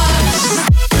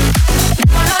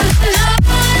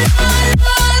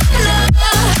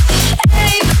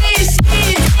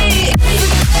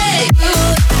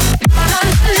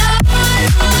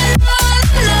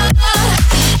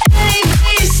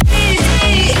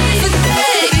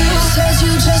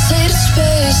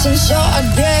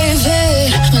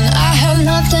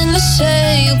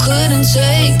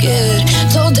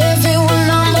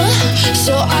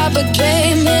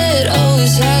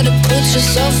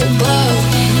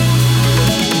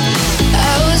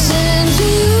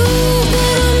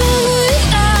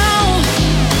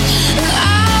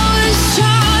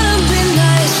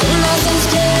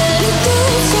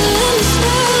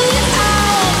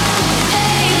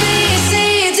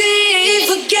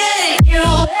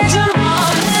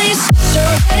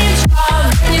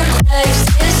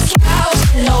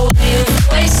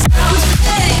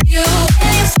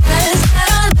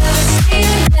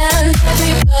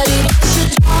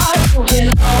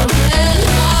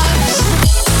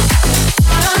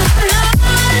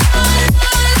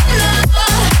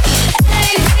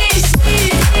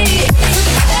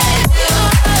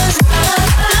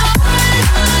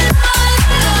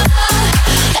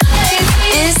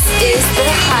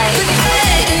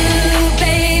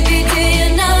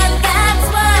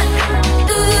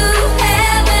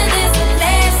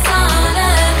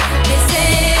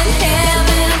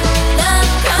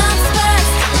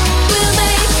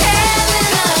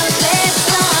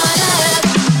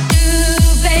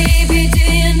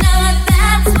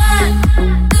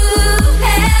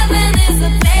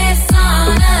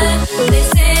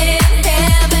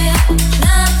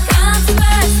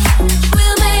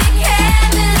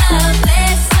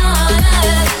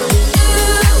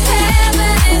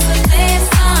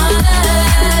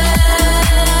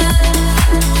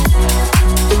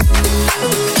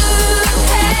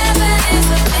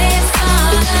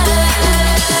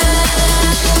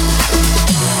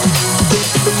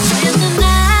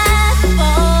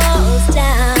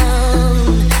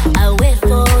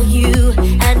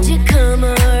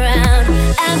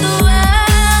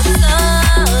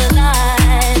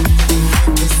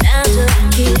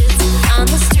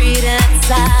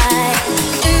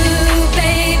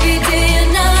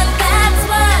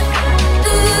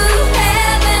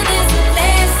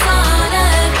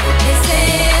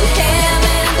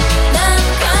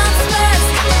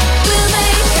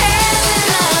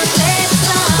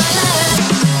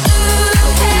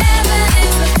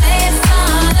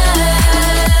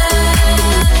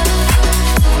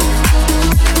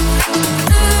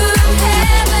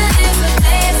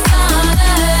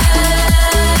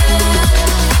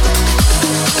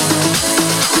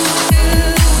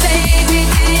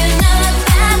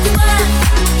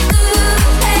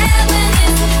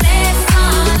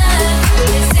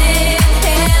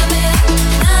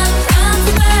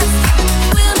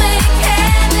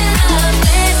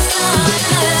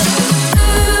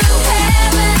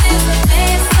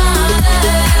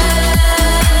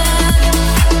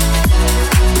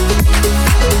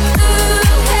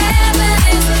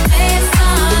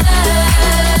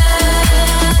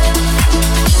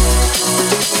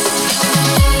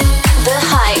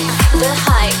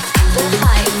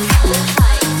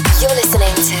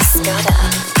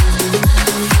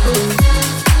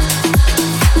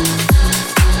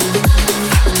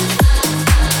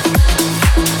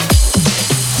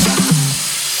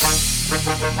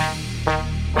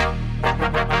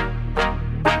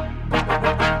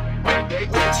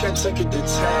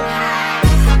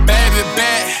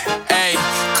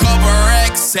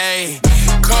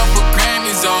 Couple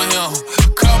Grammys on him,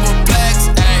 couple blacks,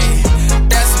 ayy.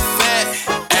 That's a fact,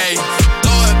 ayy.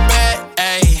 Throw it back,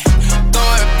 ayy.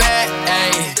 Throw it back,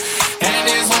 ayy. And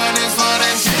this one is for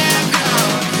the champion.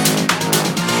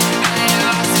 I ain't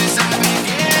lost since I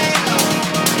began.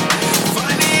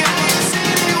 Funny how you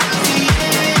said it was the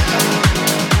end.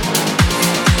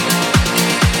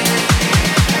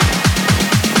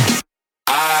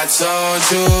 I told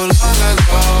you long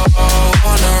ago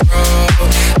on the road,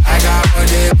 I got what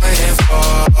they waiting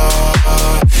for.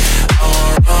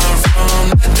 Don't run from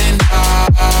nothing,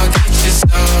 dog. Get your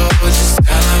soul, just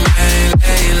tell 'em ain't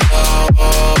lay low.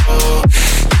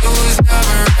 You was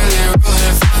never really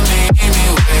rooting for me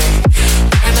anyway.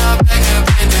 When I'm back up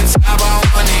in the top, I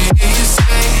wanna hear you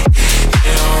say,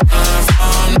 you don't run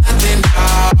from nothing,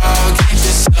 dog. Get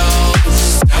your soul,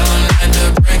 just tell 'em that the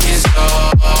break is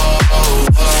over.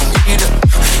 Need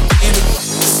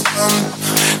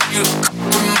a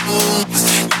couple moves,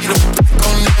 need a back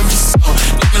on every song.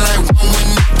 Look me like one with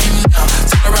Nicky now.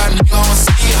 Tell a ride nigga I'ma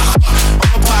see ya.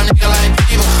 I'm a pop nigga like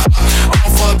Diva. I'm a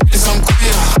fuck bitch, I'm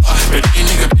queer. But these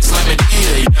nigga bitch like me,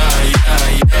 yeah.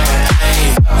 Ayy,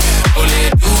 oh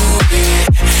let do it.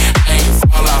 Ain't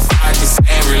fall off, I just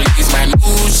ain't release my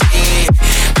new shit.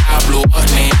 I blew up,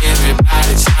 man,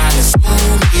 everybody tryna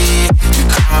sue me. You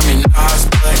call me Nas,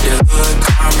 but the hood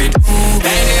call me Doobie.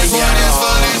 And this one is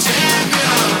for the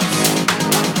champion.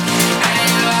 I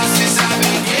ain't lost since I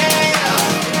began.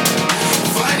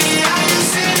 Funny how you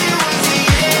said it was the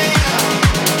end.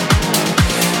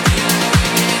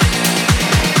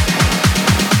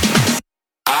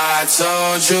 I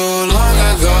told you long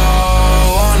ago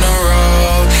on the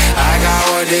road, I got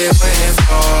what they waiting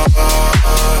for.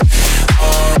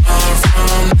 Don't run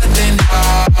from nothing,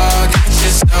 dog. Get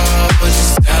your soul,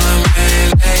 just tell 'em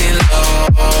ain't lay low.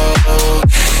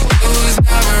 You was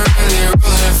never really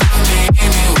rooting for me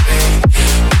anyway.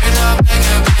 When I'm back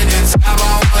up in the top,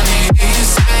 I wanna hear you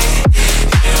say,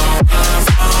 you don't run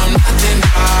from nothing,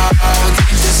 dog.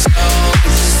 Get your soul,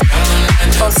 just tell 'em that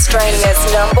the Australia's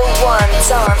 #1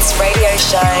 dance radio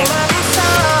show.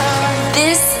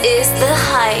 This is The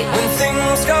Hype. When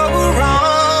things go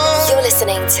wrong, You're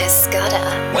listening to Scudder.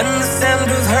 when the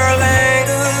scent of her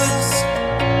lingers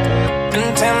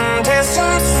and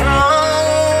temptation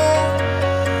strong,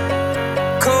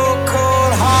 cold,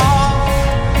 cold heart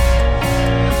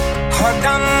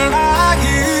done by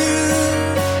you.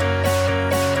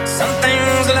 Some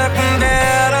things looking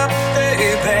better,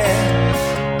 baby,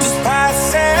 just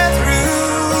passing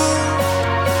through.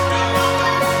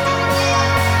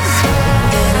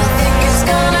 And I think it's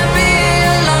gonna be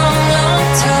a long, long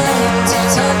time till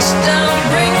touchdown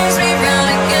brings me round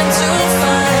again to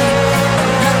find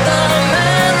I'm not the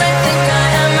man they think I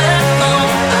am at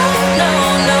home. Oh no,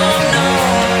 no, no.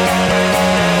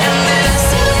 And this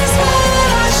is what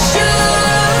I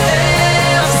should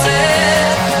have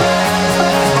said.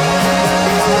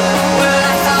 Well,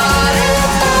 I thought I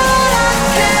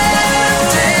kept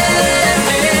it.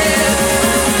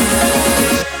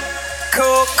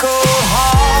 Cold, cold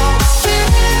heart.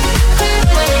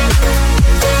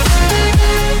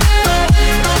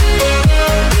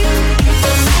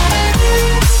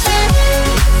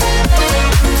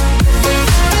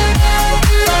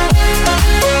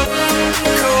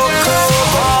 Cold, cold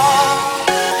heart.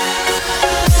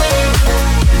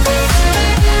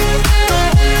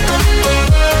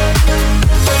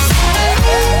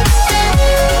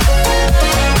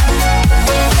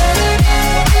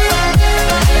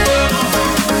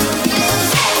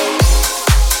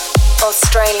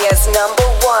 Australia's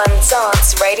 #1 dance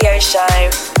radio show.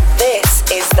 This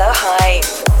is The Hype.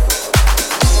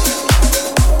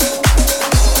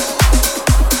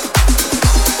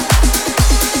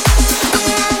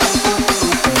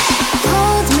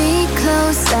 Hold me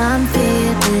close, I'm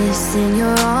fearless in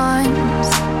your arms,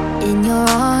 in your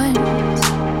arms.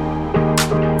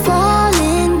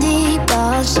 Falling deep,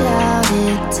 I'll shout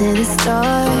it to the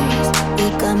stars. You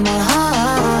got my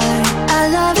heart. I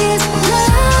love is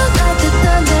loud like the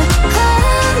thunder,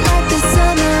 hard like the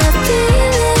summer. I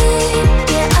feel it,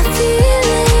 yeah, I feel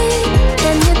it.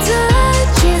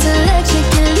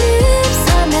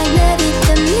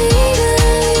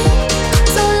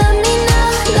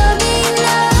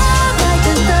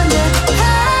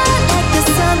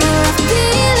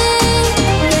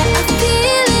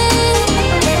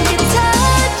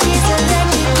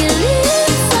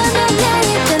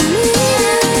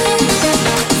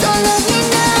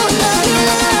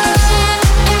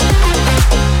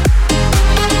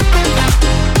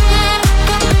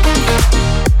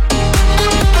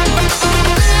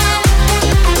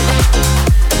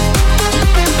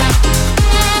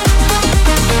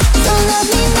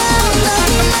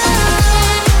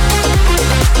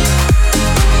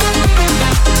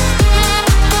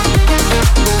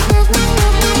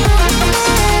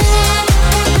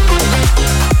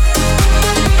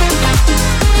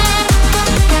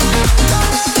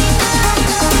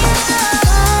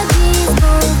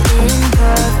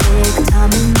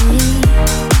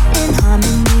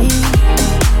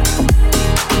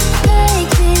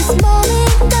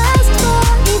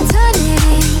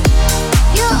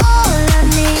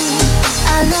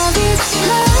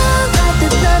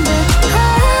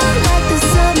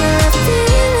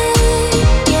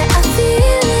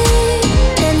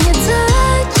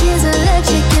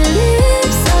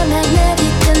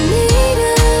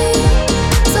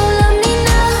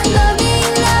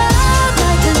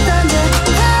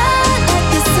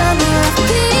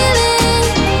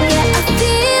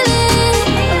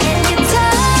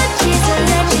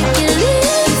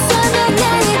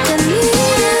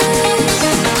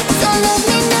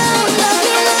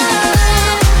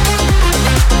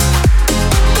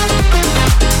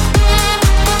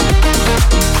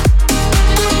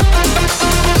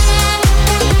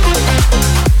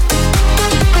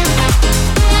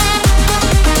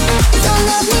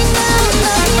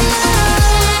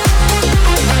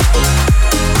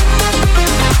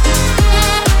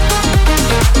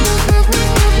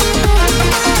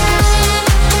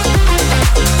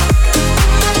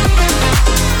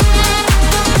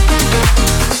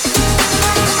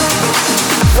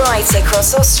 Right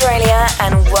across Australia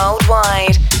and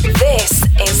worldwide, this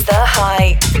is The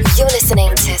Hype. You're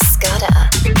listening to Scudder.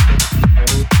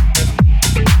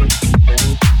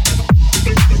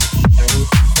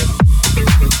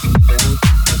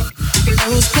 I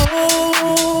was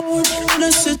born in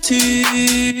a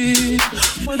city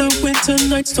where the winter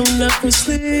nights don't let me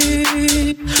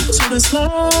sleep. So this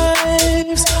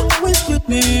life's always with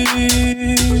me.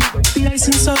 The ice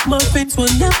inside my veins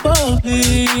will never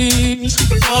bleed.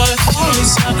 But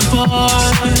always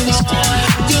sacrifice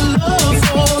your love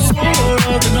for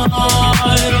the night.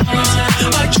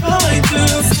 I try to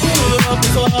put up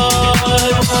a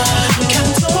fight.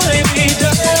 Can't tie me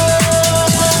down.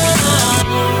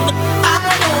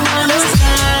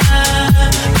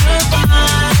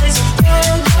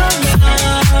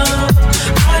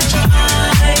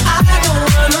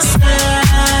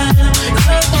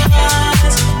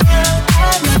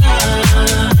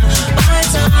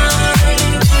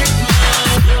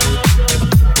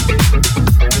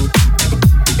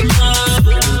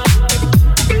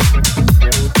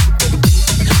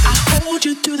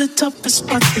 Toughest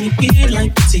part can be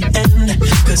like it's the end.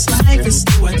 Cause life is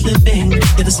still worth living.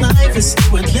 Yeah, this life is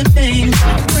still worth living.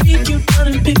 I'll break you down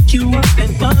and pick you up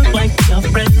and fuck like we are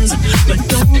friends. But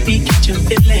don't be catching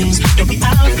feelings. Don't be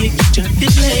out here catching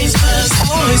feelings. Cause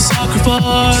always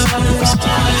sacrifice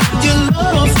your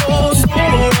love for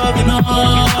the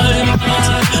night.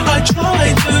 I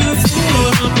try to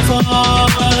put up a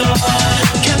fight.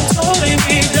 Can't tie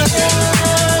me down.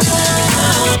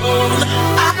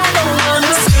 I don't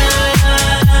understand.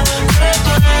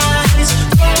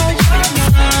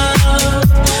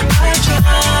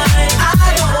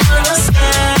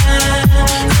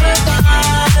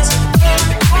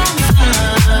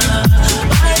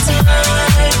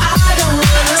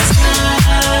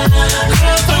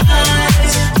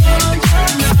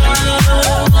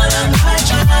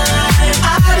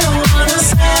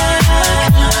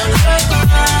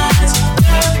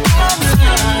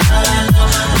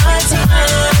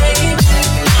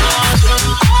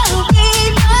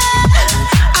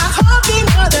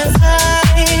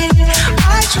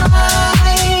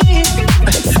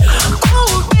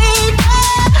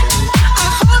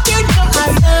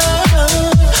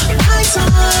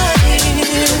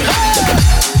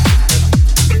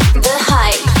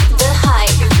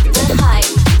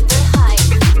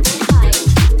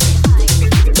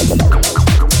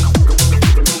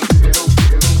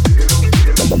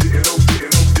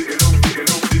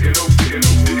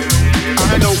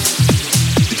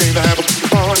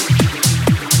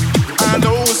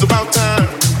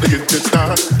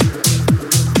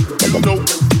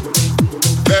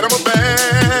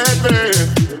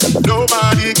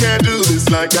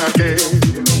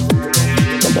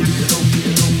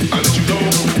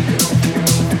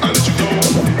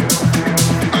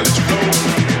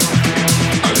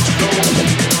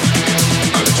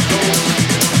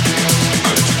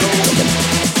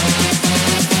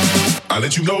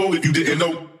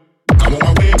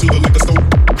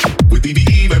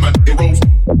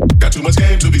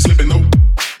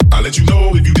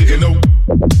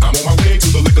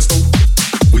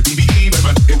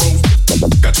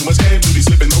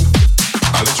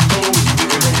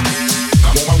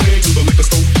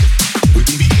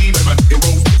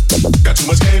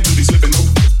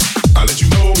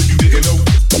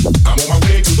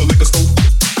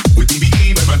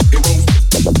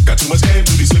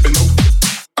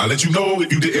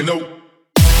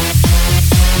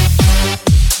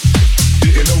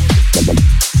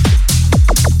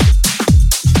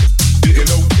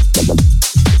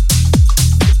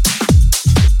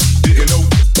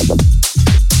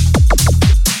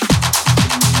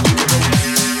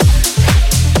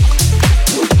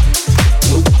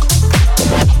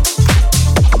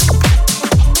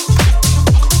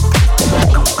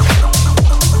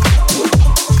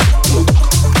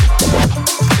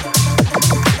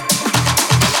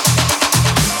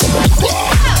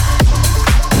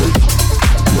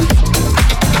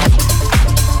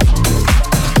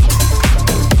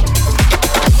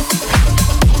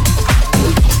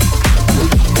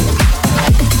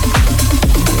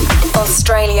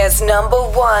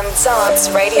 #1 dance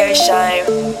radio show.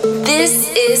 This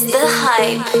is The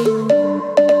Hype.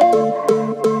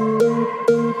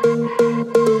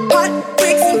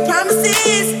 Heartbreaks and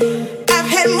promises, I've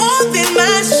had more than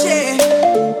my share.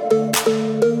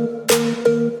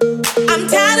 I'm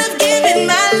tired of giving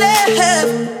my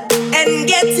love and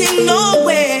getting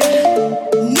nowhere.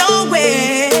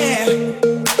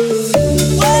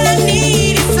 What I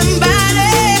need is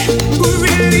somebody who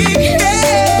really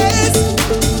cares.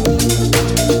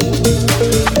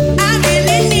 I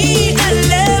really need a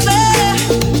lover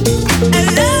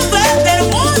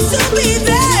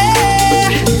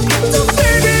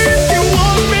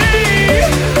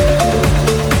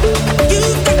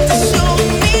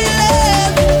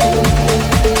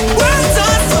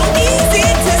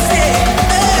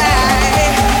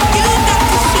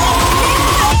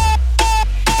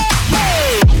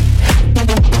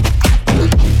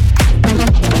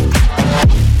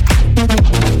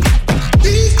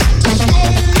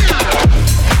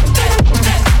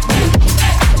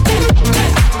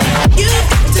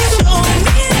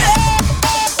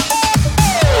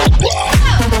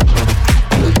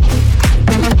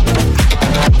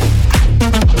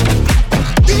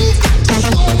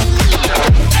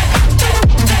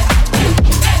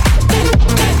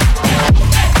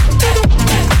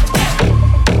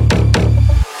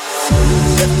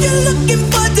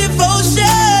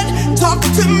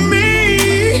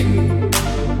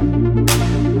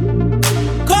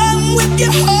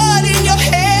your heart in your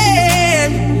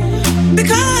hand,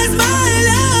 because my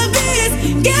love is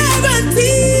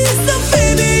guaranteed. So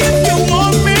baby, if you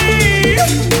want me,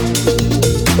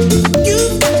 you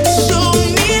show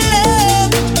me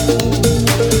love.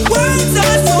 Words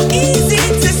are so easy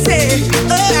to say.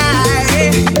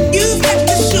 You've got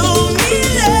to show me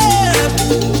love.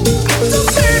 So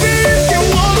baby, if you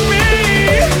want me,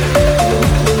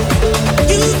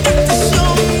 you've got to show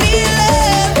me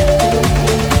love.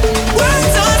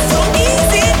 Words are so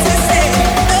easy to say.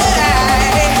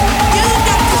 You've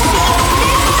got to show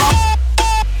me love.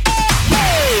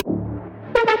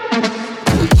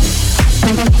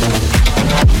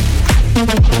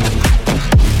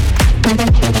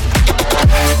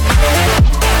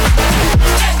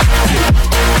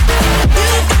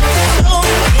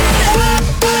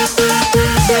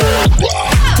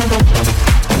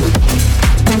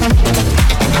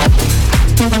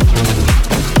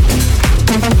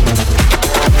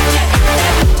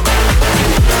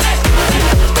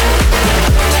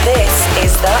 This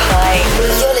is The Hype.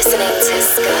 You're listening to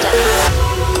Scudder.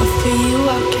 Good for you,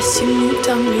 I guess you moved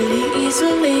on really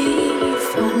easily. You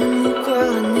found a new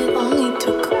girl and it only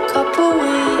took a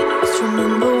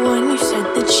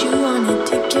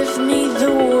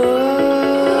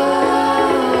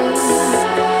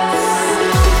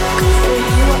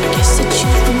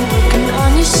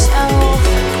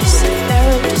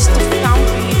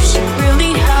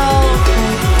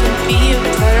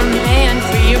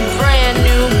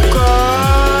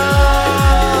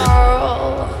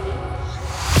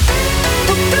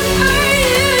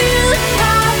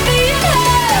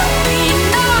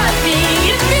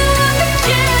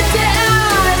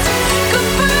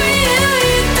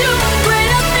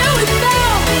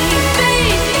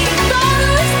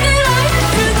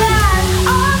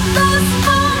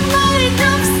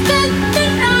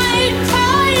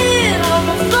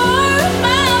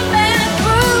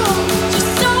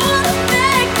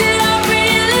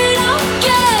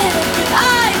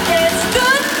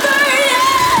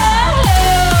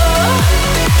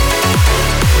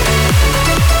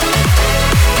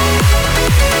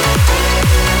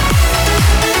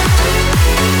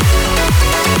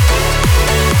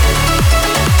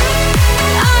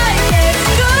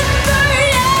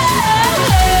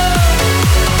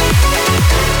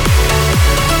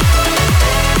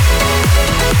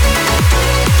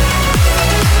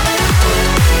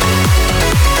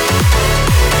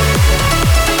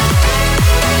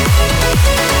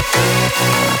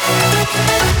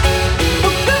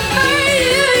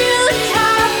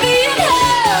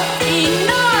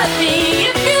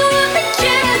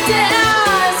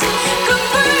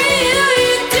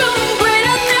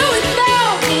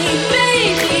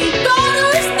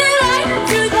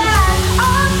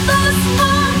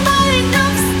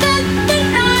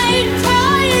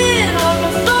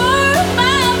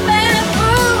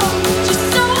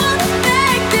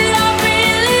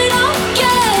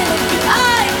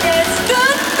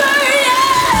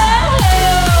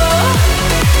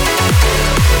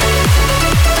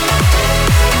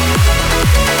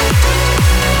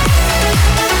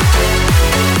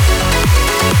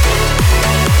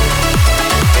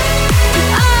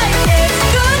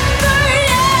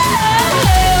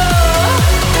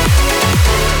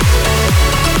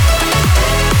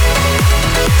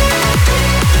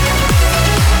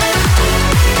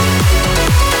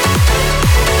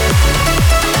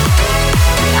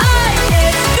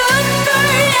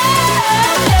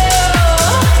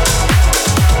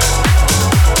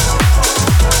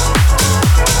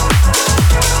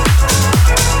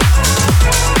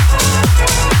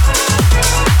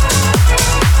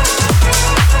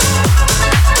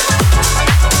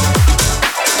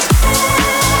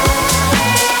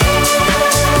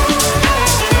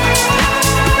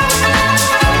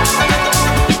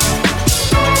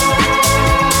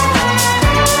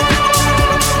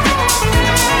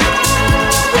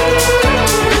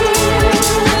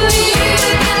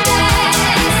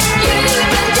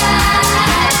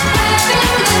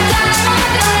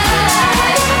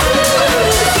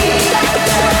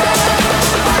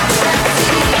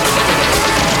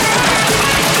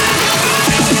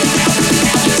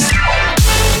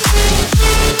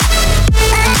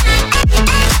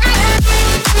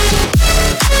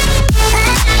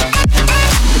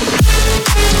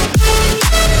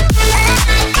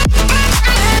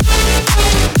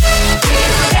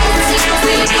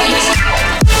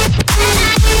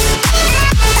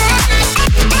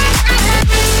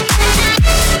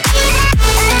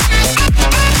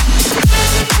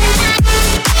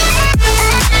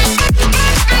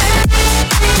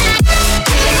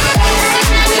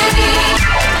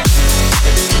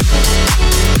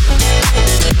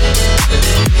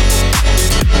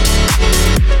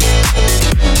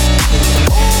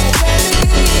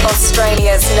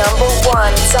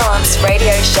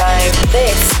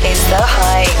This is The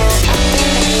Hype.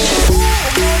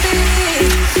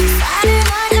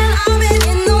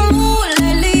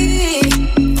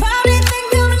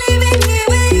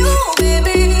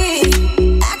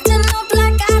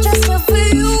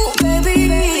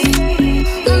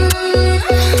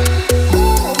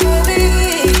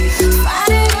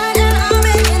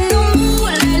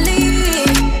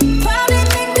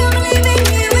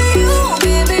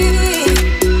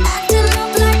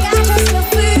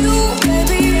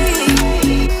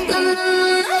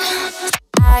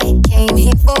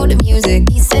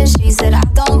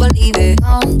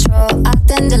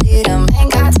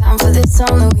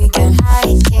 On the weekend,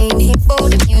 I came here for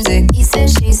the music. He said,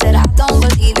 she said, I don't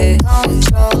believe it.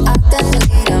 Control, I then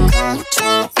delete him.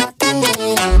 Control, I then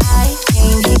delete him. I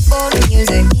came here for the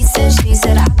music. He said, she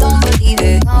said, I don't believe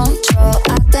it. Control,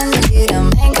 I then delete him.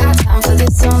 Ain't got time for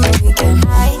this on the weekend.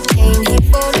 I came here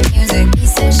for the music. He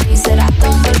said, she said, I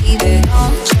don't believe it.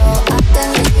 Control, I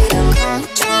then delete him.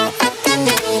 Control, I then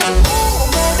delete him. Oh,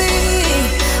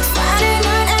 baby, Friday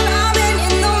night and I've been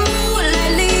in the mood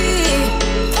lately.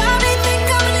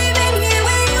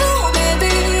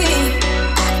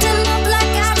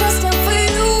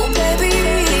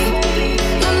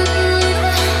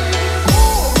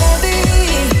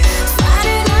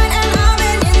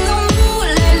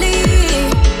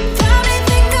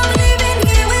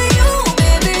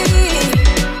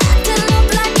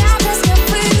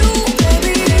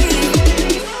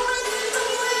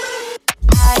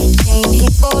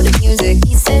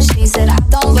 He said, she said, I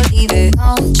don't believe it.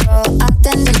 Control, I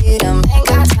then delete him. Ain't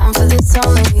got time for this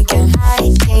on the weekend.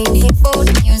 I came here for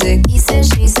the music. He said,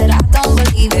 she said, I don't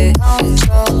believe it.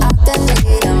 Control, I then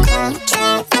delete him.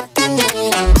 Control, I then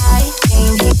delete him. I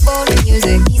came here for the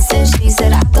music. He said, she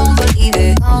said, I don't believe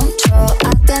it. Control,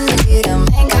 I then delete him.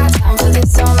 Ain't got time for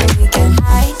this on the weekend.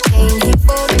 I came here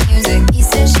for the music. He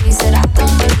said, she said, I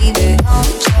don't believe it.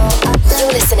 Control, I then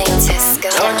You're listening to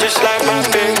Scott. You're just like my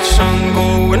favorite song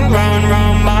going round and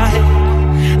round my head.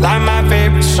 Like my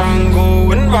favorite song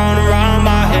going round and round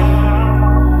my head.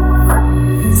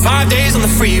 5 days on the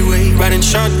freeway, riding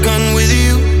shotgun with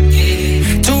you.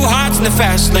 2 hearts in the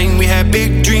fast lane, we had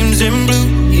big dreams in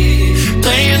blue.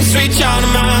 Playing sweet child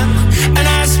of mine, and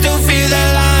I still feel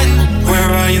that line. Where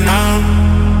are you now?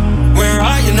 Where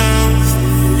are you now?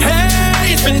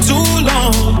 Hey, it's been too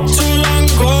long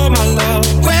ago, my love.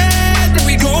 Where did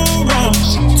we go wrong?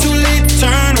 Too late to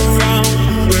turn around.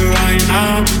 Where are you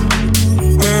now?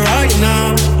 Where are you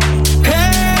now?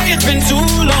 Hey, it's been too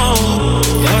long.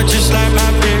 You're just like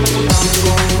my baby.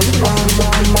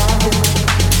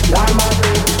 Like my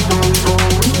baby.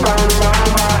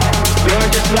 You're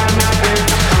just like my baby.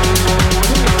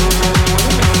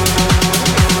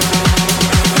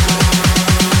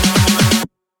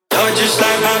 You're just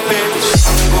like my baby.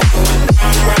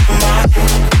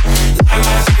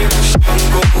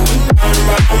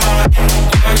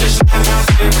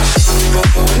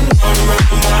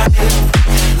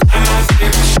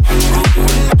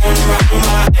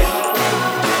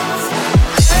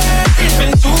 It's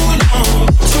been too long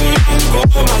ago,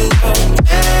 my love.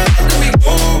 Where did we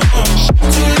go wrong?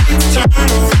 Too late to turn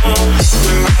around.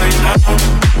 Where are you now?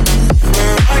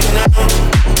 Where are you now?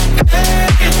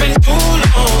 Hey, it's been too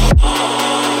long.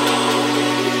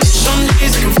 Some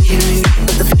days I can feel it,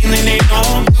 but the feeling ain't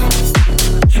on.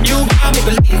 You got me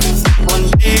believing one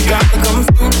day you gotta come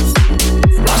through.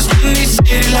 Lost in these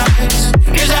city lights,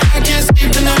 'cause I can't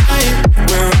sleep tonight.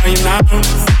 Where are you now?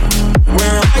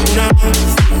 Where are you now?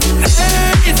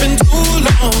 Hey, it's been too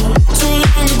long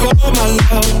ago, my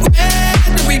love. Where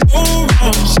did we go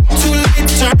wrong? Too late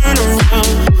to turn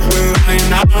around. Where are you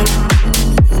now?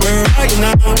 Where are you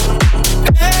now?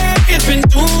 Hey, it's been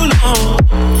too long.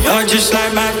 You're just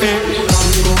like my baby.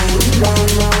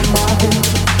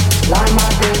 Like my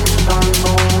baby, round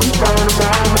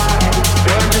around my head.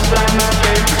 You're just like my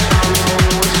baby.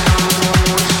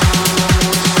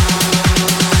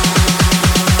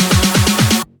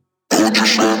 You're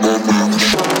just like my baby.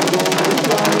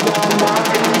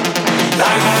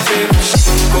 Like my baby,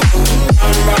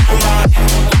 round around my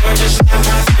head. You're just like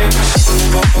my baby.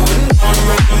 Round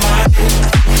around my head.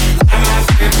 Like my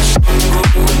baby, round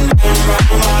around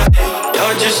my head.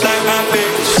 You're just like my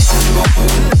baby.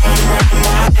 Round around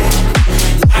my head.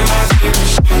 Like my baby,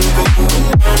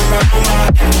 round around my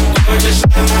head. You're just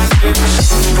like my baby.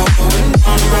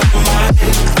 Round around my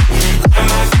head. Like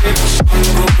my baby, round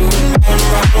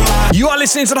around my head. You are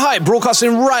listening to The Hype,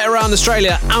 broadcasting right around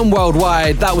Australia and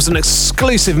worldwide. That was an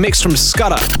exclusive mix from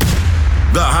Scudder.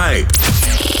 The Hype.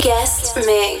 Guest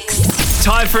mix.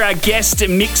 Time for our guest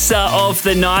mixer of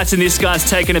the night, and this guy's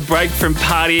taken a break from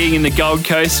partying in the Gold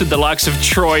Coast with the likes of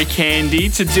Troy Candy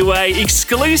to do a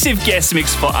exclusive guest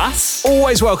mix for us.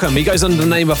 Always welcome. He goes under the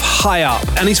name of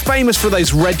HIGHUP, and he's famous for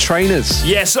those red trainers.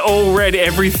 Yes, all red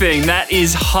everything. That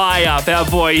is HIGHUP, our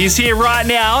boy. He's here right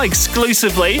now,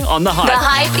 exclusively on The Hype. The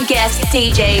Hype guest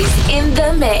DJs in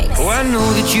the mix. Oh, I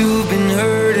know that you've been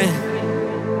hurting.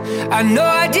 I know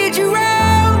I did you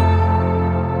wrong.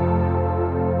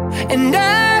 And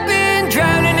I've been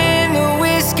drowning in the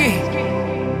whiskey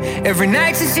every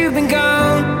night since you've been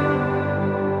gone.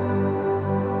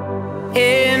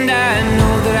 And I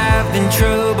know that I've been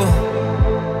trouble,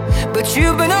 but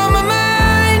you've been on my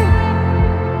mind.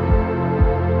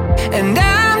 And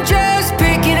I'm just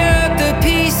picking up the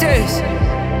pieces,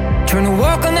 trying to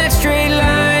walk on that straight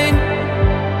line.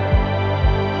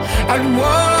 I'd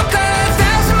walk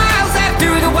 1,000 miles out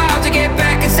through the wild to get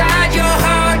back inside your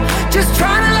heart, just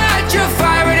trying to light your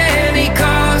fire at any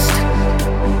cost.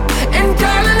 And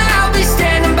darling, I'll be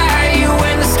standing by you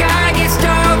when the sky gets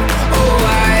dark. Oh,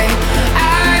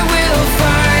 I will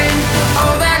find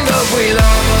all that love we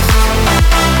lost.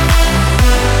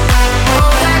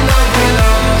 All that love we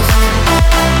lost.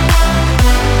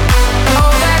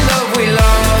 All that love we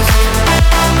lost.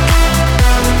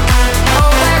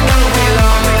 All that love we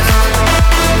lost.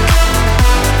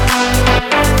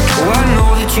 Oh, I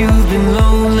know that you've been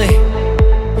lonely.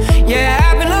 Yeah,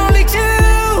 I've been lonely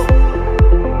too.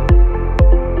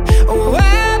 Oh,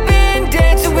 I've been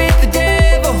dancing with the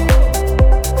devil,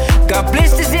 got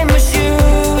blisters in my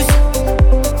shoes.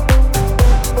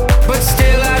 But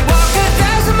still I'd walk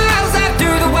 1,000 miles out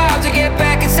through the wild to get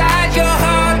back inside your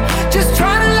heart, just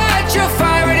trying to light your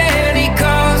fire at any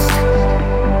cost.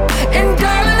 And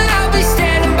darling, I'll be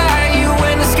standing by you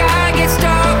when the sky gets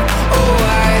dark. Oh,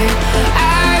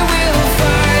 I will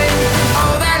find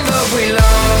all that love we lost.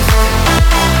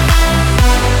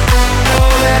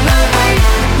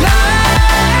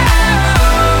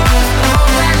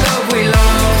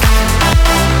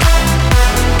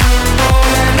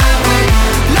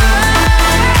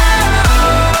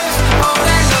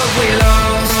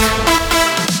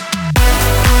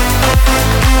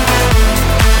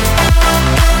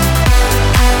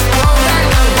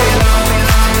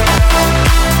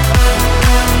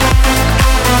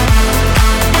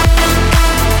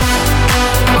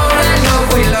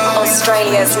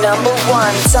 Australia's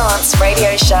 #1 dance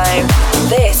radio show.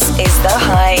 This is The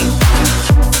Hype.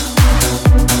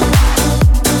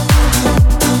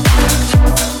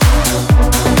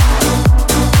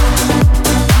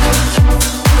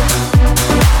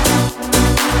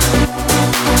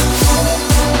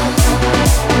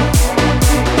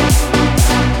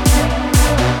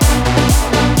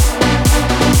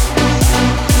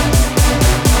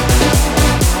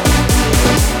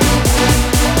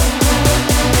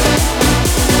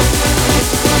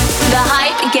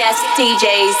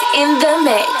 DJs in the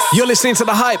mix. You're listening to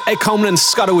The Hype. Ed Coleman and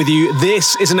Scudder with you.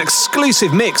 This is an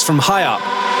exclusive mix from HIGHUP.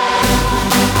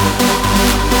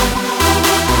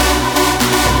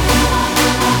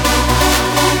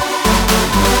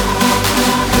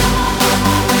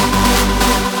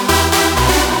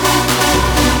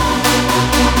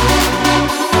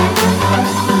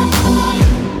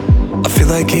 I feel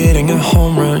like hitting a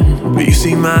home run, but you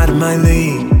seem out of my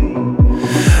league.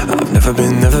 I've never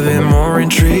been more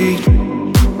intrigued.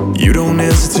 You don't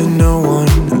answer to no one,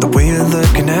 and the way you're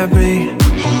looking at me,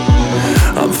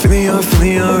 I'm feeling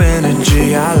your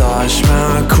energy. I lost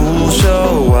my cool,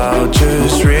 so I'll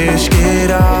just risk it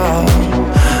all.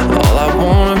 All I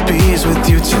wanna be is with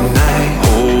you tonight.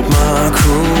 Hope my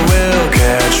crew will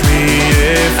catch me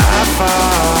if I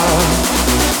fall.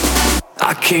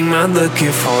 I came out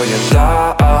looking for your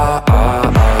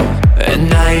love,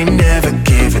 and I ain't never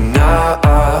giving up.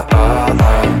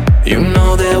 You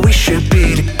know that we should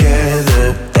be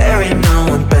together. There ain't no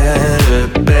one better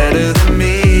than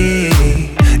me.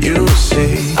 You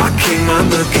see, I came out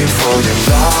looking for your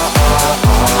love,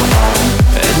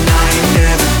 and I ain't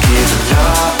never giving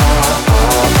up.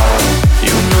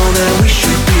 You know that we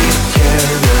should be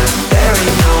together. There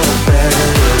ain't no one better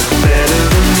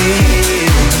than me.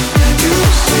 You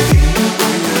see,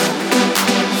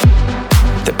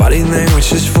 the body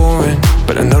language is foreign,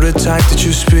 but I know the type that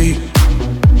you speak.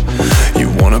 You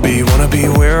wanna be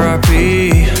where I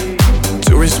be.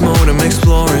 Tourist mode, I'm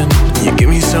exploring. You give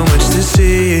me so much to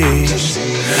see.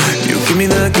 You give me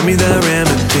the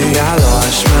remedy. I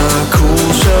lost my cool,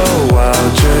 so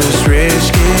I'll just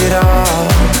risk it all.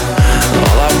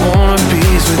 All I wanna be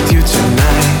is with you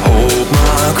tonight. Hope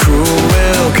my crew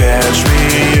will catch me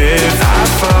if I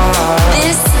fall.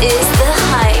 This is The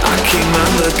Hype. I came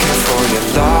out looking for your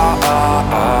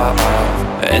love.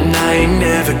 I ain't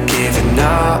never giving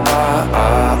up.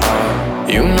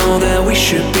 You know that we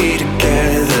should be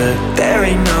together. There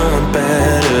ain't no one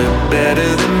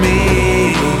better than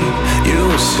me.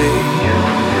 You will see.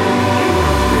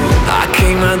 I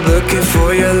came out looking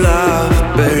for your love,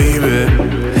 baby.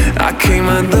 I came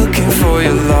out looking for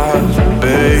your love,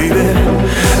 baby.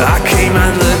 I came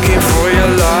out looking for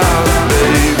your love,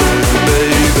 baby,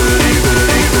 baby,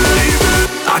 baby.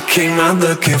 I came out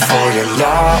looking for your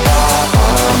love,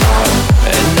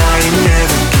 and I ain't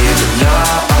never giving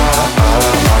up.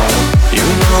 You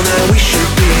know that we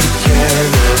should be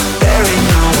together. There ain't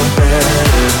no one better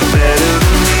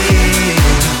than me.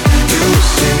 You will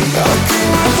see. I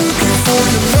came out looking for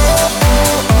your love.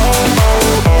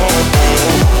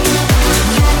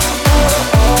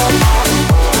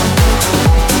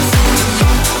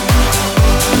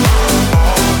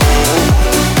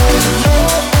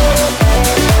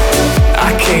 I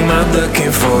came out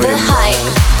looking for The you. Hype.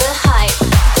 The Hype.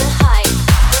 The Hype.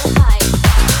 The Hype.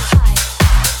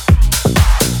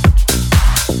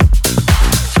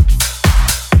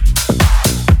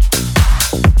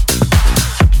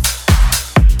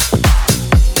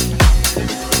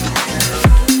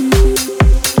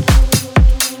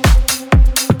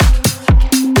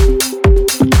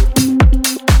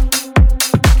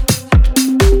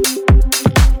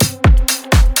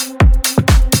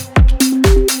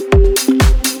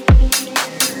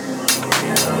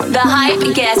 The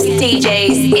Hype guest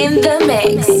DJs in the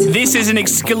mix. This is an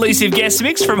exclusive guest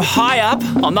mix from High Up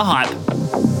on The Hype.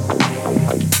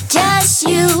 Just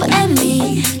you and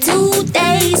me, 2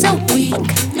 days a week,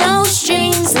 no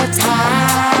strings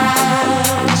attached.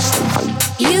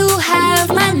 You have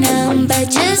my number,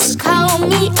 just call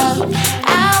me up,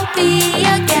 I'll be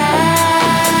your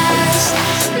guest.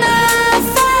 Not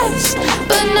fast,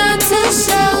 but not too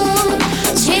slow.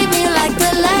 Treat me like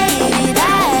the lady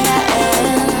that I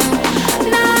am.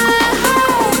 Not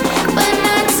high, but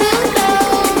not too low.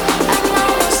 I'm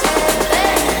almost there,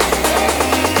 baby.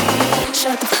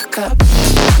 Shut the fuck up.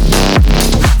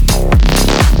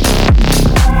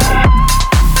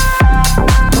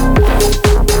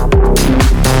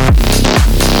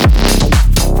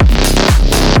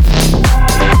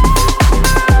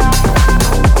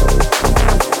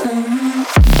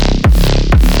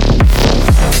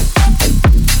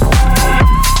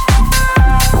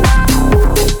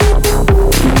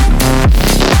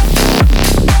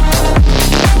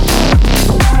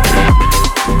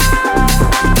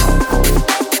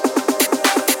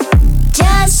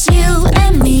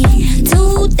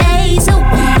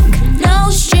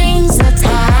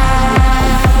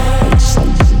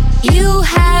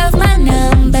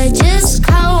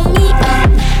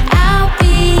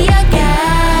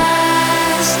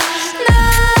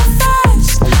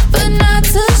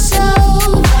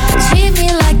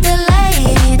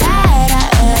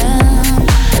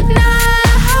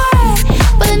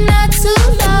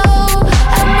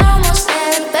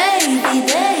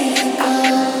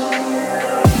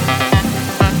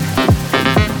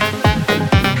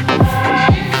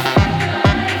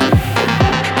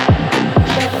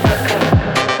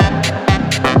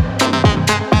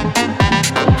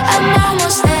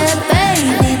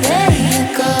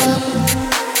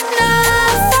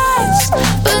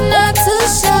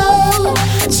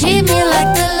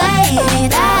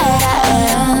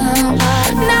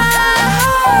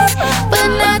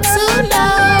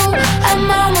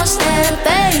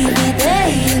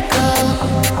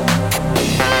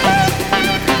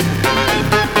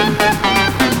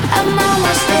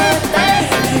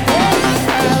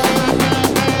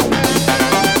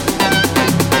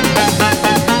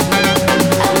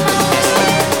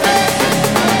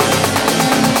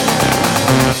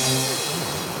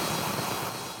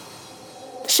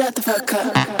 Shut the fuck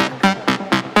up.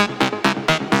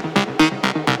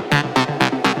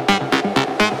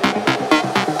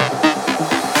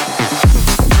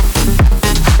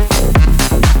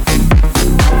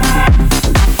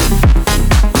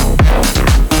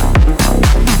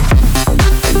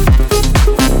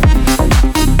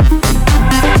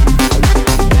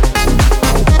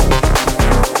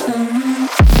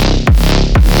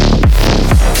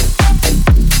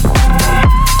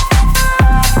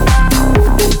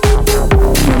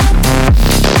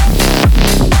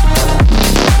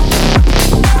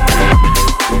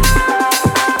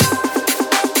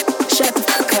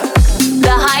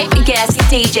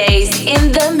 DJs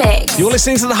in the mix. You're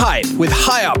listening to The Hype with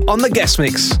High Up on the guest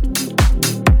mix.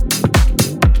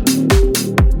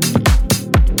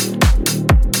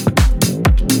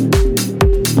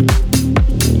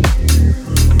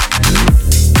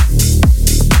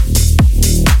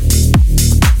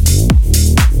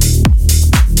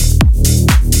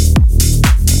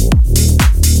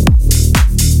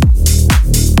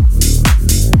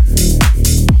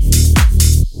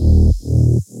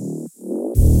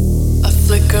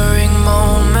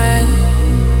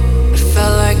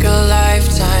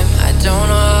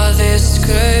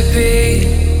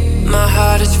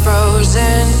 heart is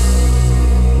frozen.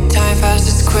 Time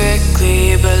passes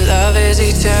quickly, but love is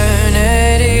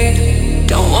eternity.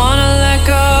 Don't wanna let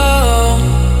go.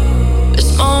 This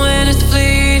moment is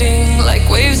fleeting, like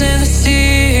waves in the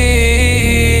sea.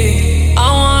 I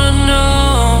wanna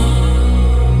know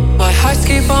why hearts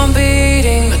keep on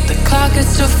beating, but the clock is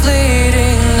still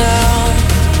fleeting now.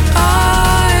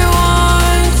 I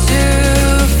want to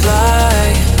fly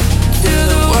to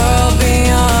the world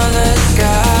beyond the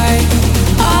sky.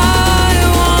 I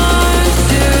want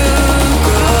to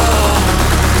go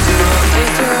to a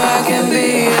place where I can be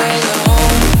alone.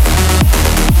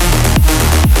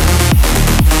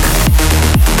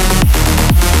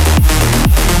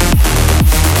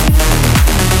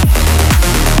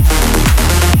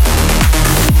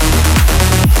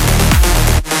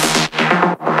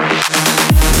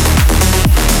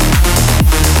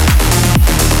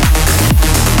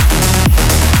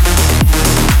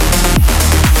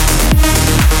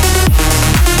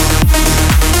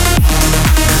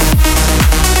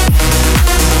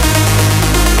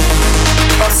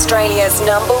 Australia's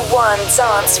 #1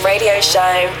 dance radio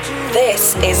show.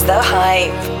 This is The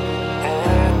Hype.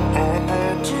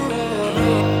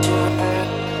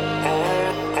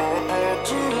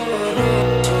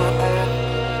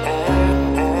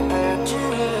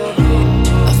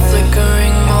 A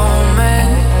flickering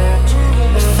moment,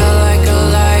 it felt like a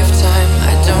lifetime.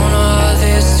 I don't know how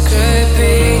this could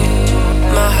be.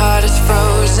 My heart is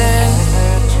frozen.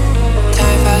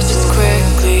 Time passes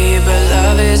quickly, but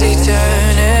love is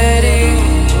eternity.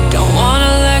 Don't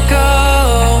wanna let go.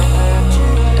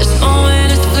 This moment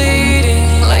is fleeting,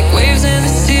 like waves in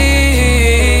the sea.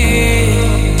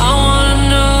 I wanna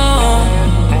know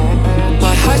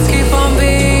why hearts keep on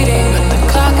beating, but the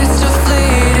clock is still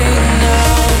fleeting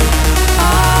now.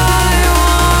 I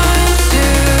want to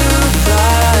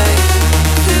fly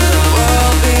to the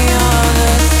world beyond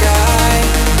the sky.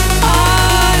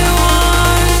 I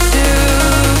want to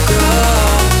go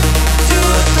to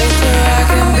a place where I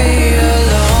can be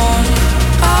alone.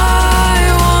 I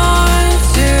want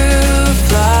to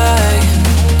fly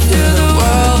to the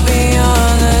world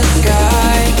beyond the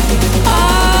sky. I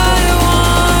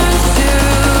want to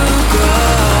go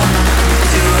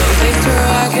to a place where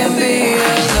I can be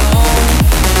alone.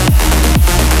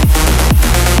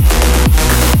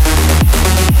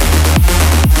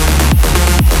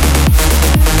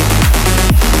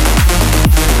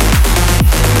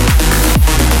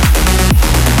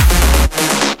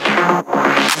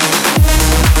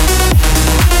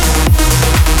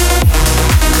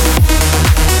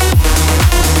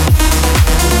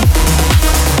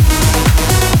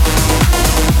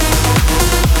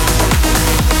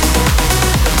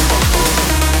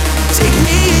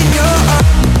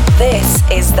 This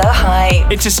is The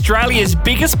Hype. It's Australia's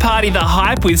biggest party, The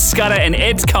Hype, with Scudder and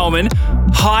Eds Coleman.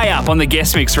 High up on the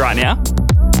guest mix right now.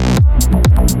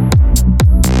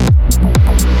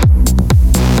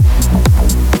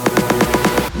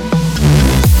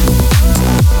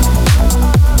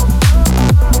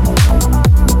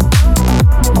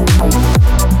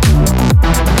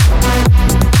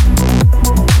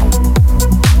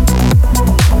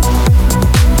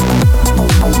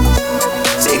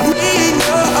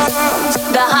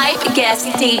 The Hype guest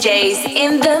DJs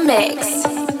in the mix.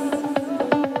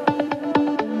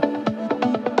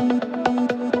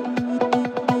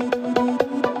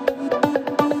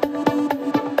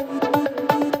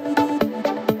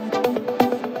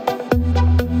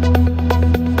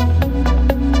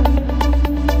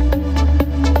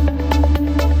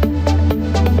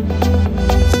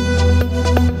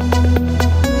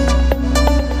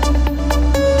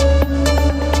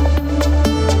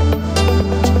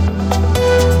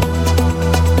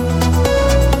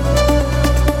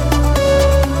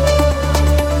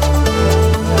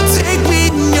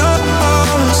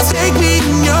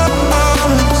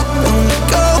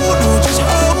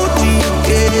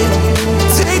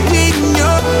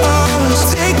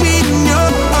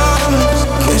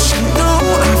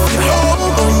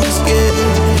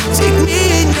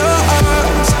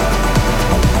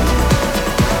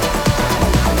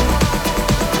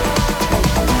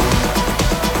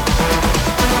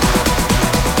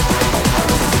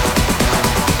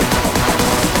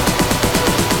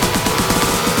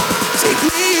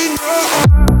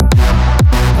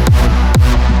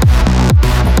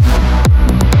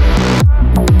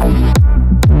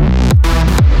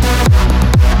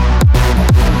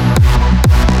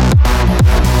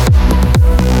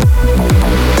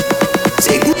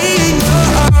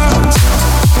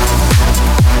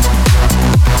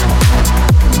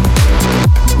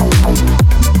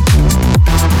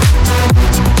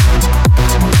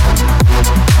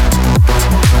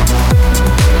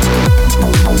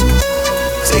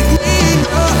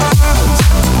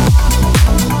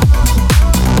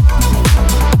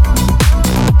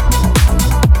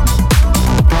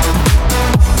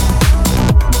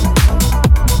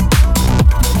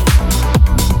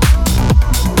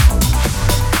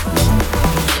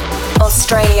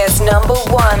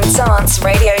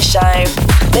 Show.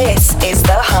 This is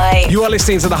The Hype. You are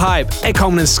listening to The Hype. Ed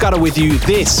Coleman and Scudder with you.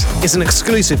 This is an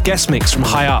exclusive guest mix from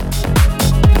High Up.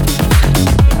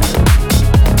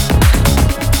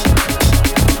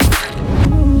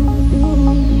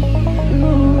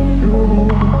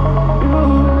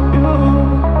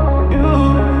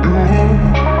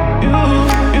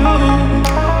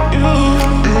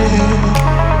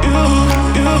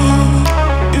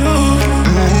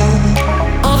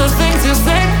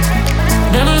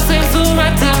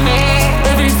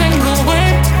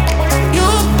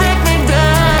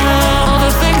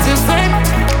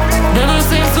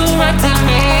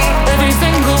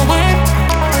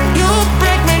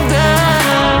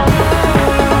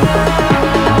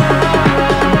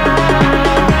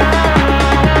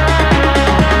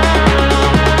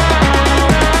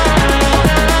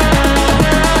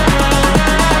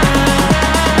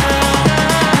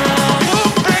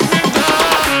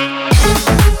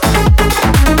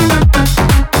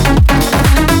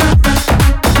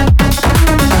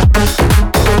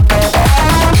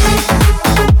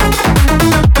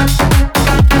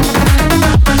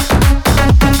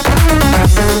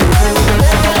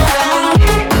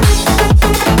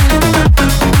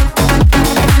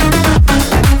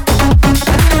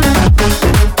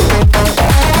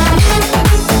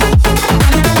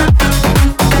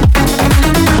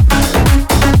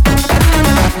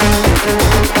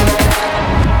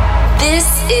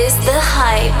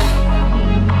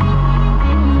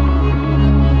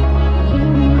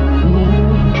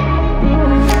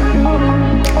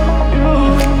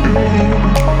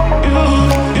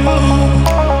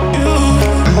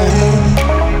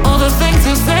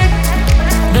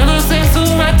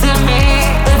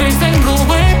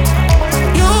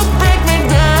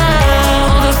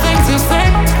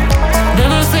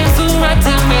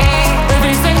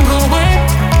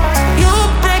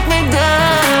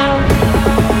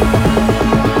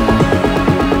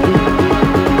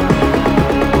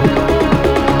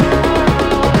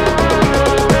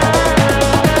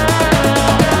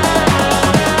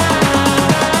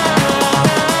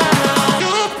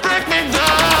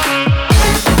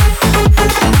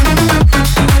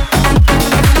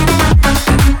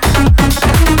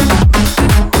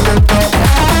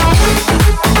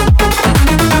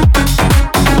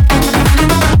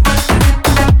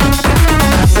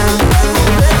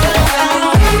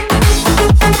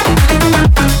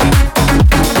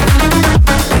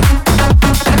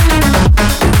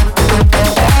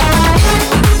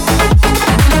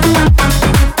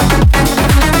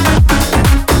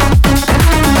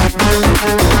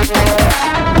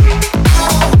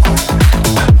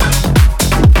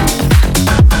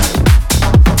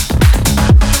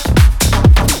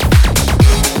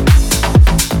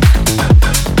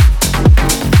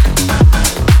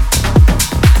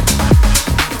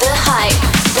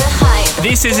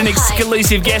 This is an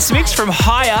exclusive guest mix from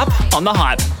High Up on The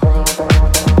Hype.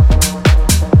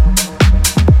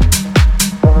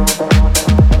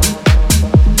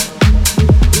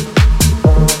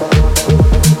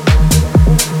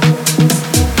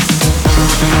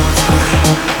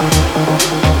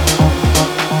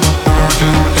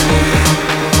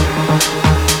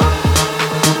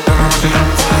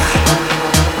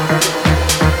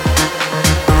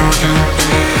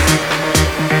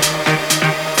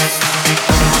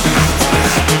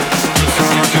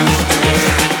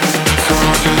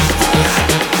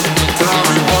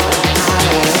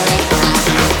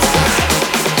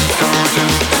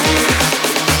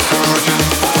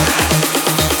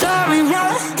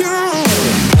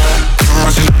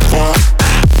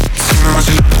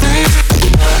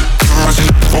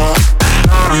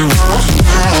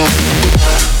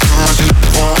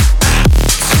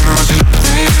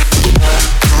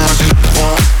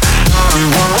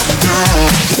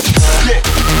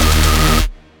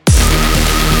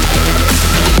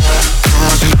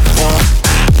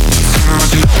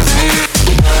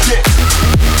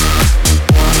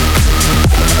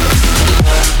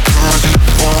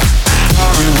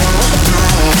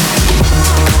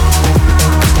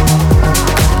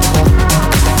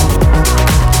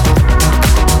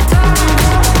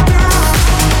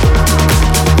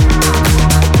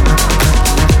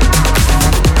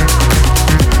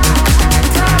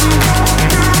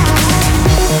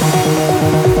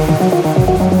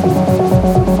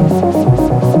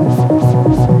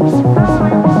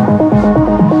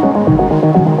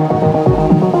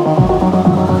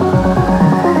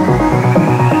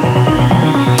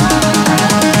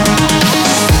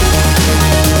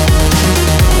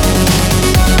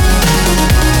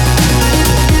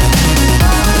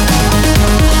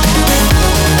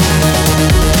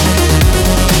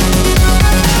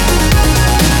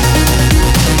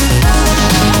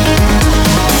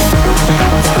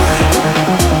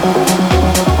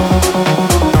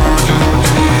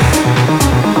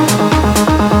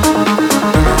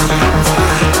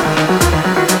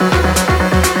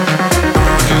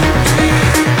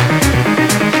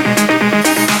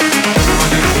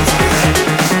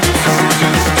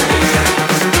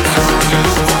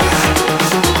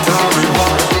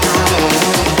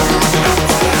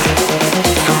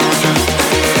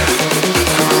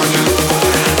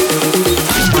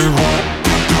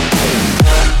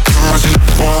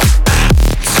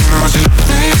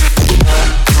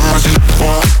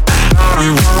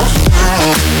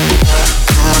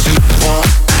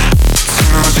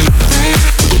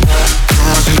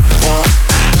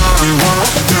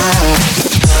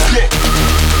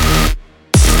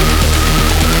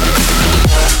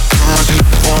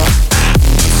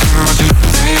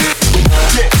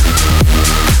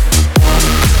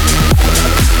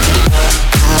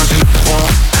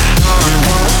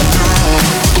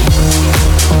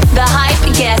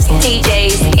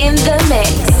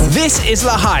 This is The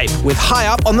Hype with High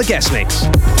Up on the guest mix.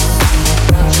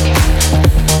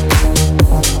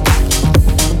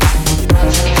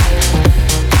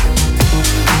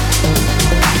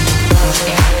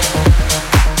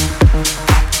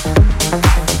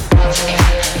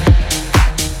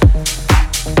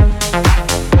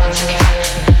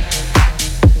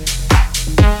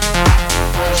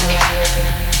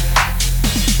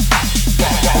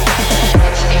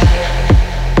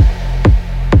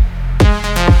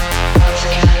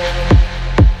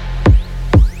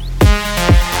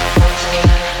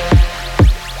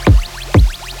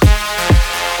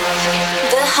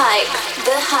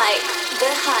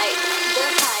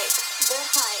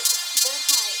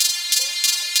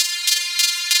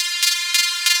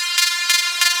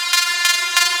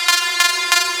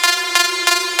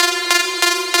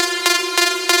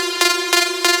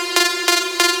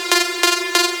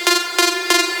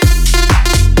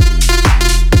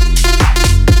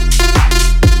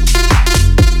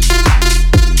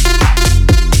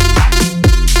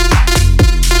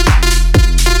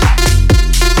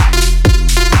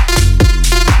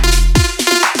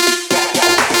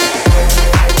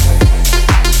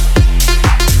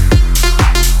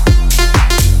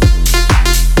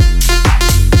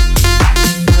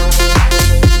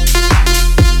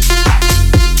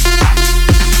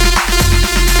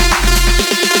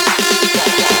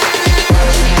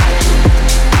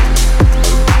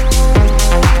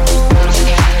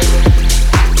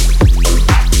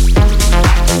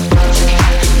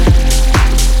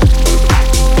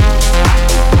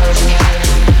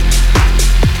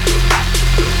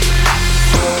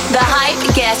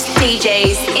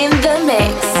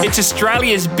 It's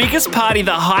Australia's biggest party,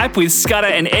 The Hype, with Scudder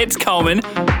and Ed Coleman.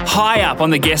 High Up on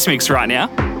the guest mix right now.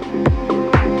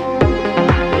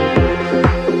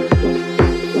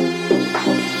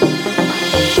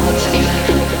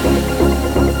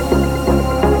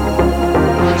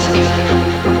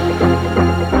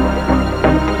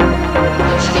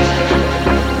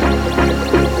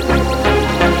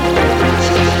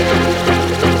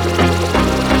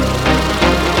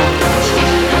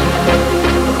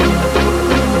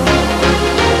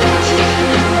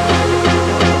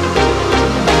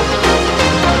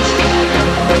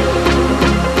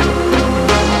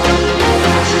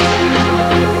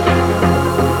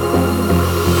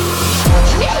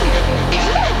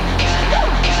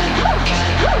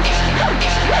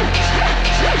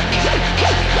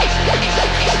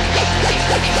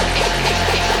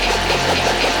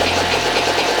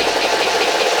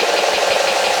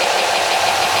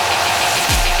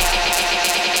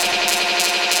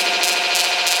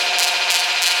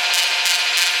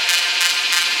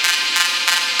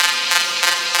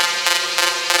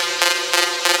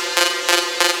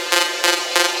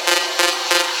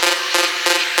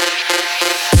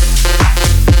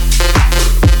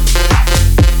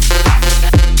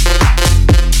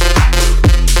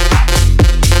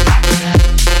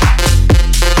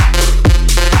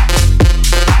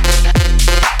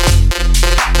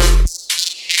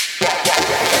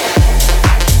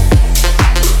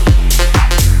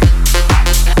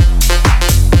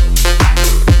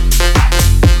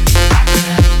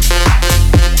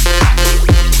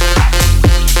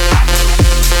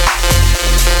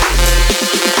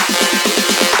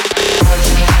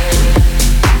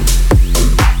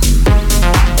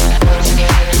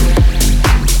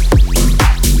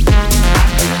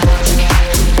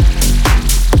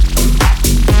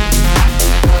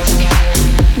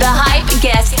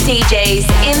 DJs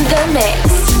in the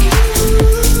mix.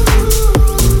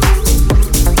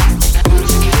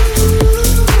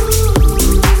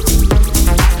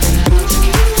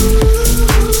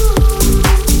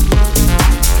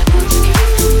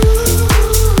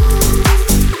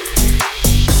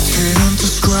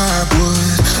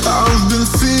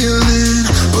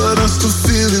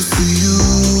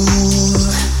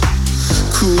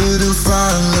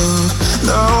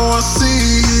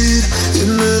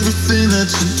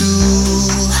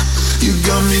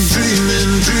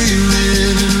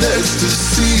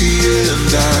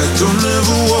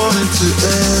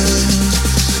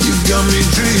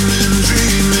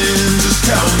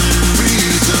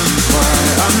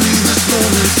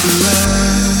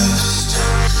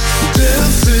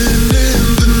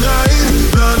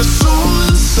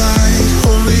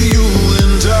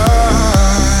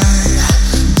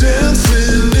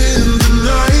 Dancing in the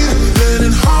night,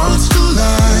 letting hearts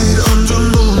collide under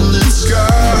moonlit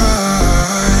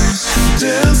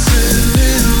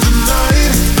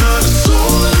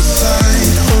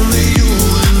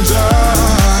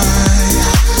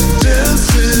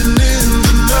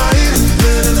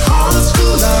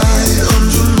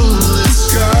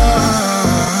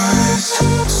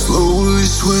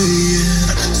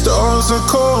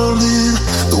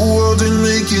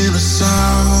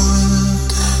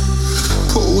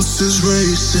is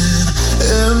racing,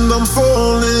 and I'm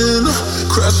falling,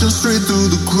 crashing straight through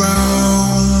the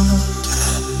ground.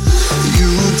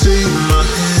 You take my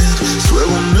hand, swear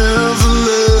we'll never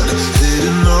let,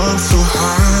 heading up so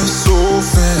high, so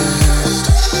fast.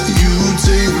 You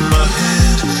take my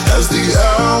hand as the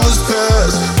hours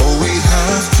pass, all we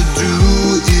have to do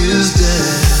is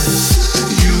dance.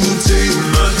 You take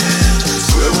my hand,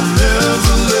 swear we'll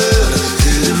never let,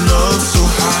 heading up so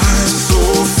high, so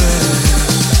fast.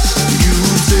 You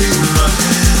take my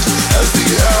hand as the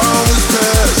hours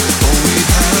pass, all we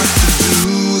have to do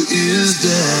is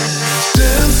dance.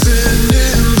 Dancing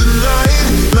in the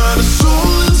night, not a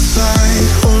soul inside,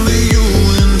 only you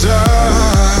and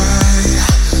I.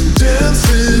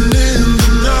 Dancing in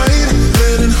the night,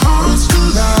 letting hearts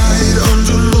collide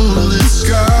under moonlit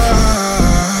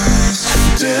skies.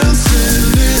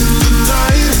 Dancing in the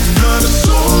night, not a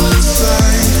soul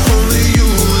inside, only you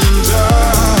and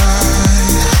I.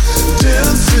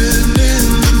 Dancing in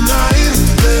the night,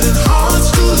 letting hearts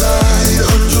collide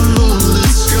under moonlit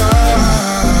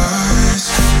skies.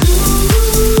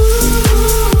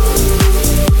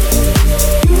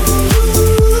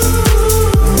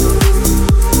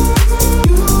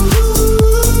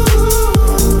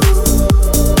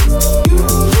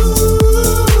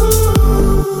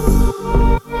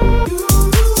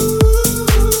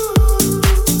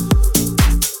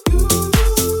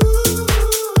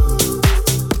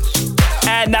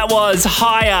 And that was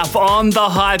High Up on The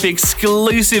Hype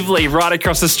exclusively right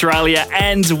across Australia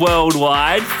and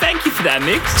worldwide. Thank you for that,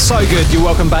 mix. So good. You're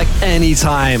welcome back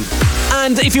anytime.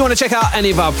 And if you want to check out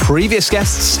any of our previous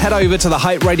guests, head over to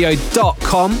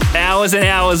thehyperadio.com. Hours and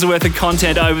hours worth of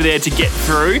content over there to get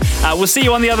through. We'll see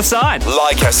you on the other side.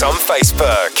 Like us on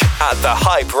Facebook at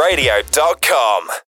thehyperadio.com.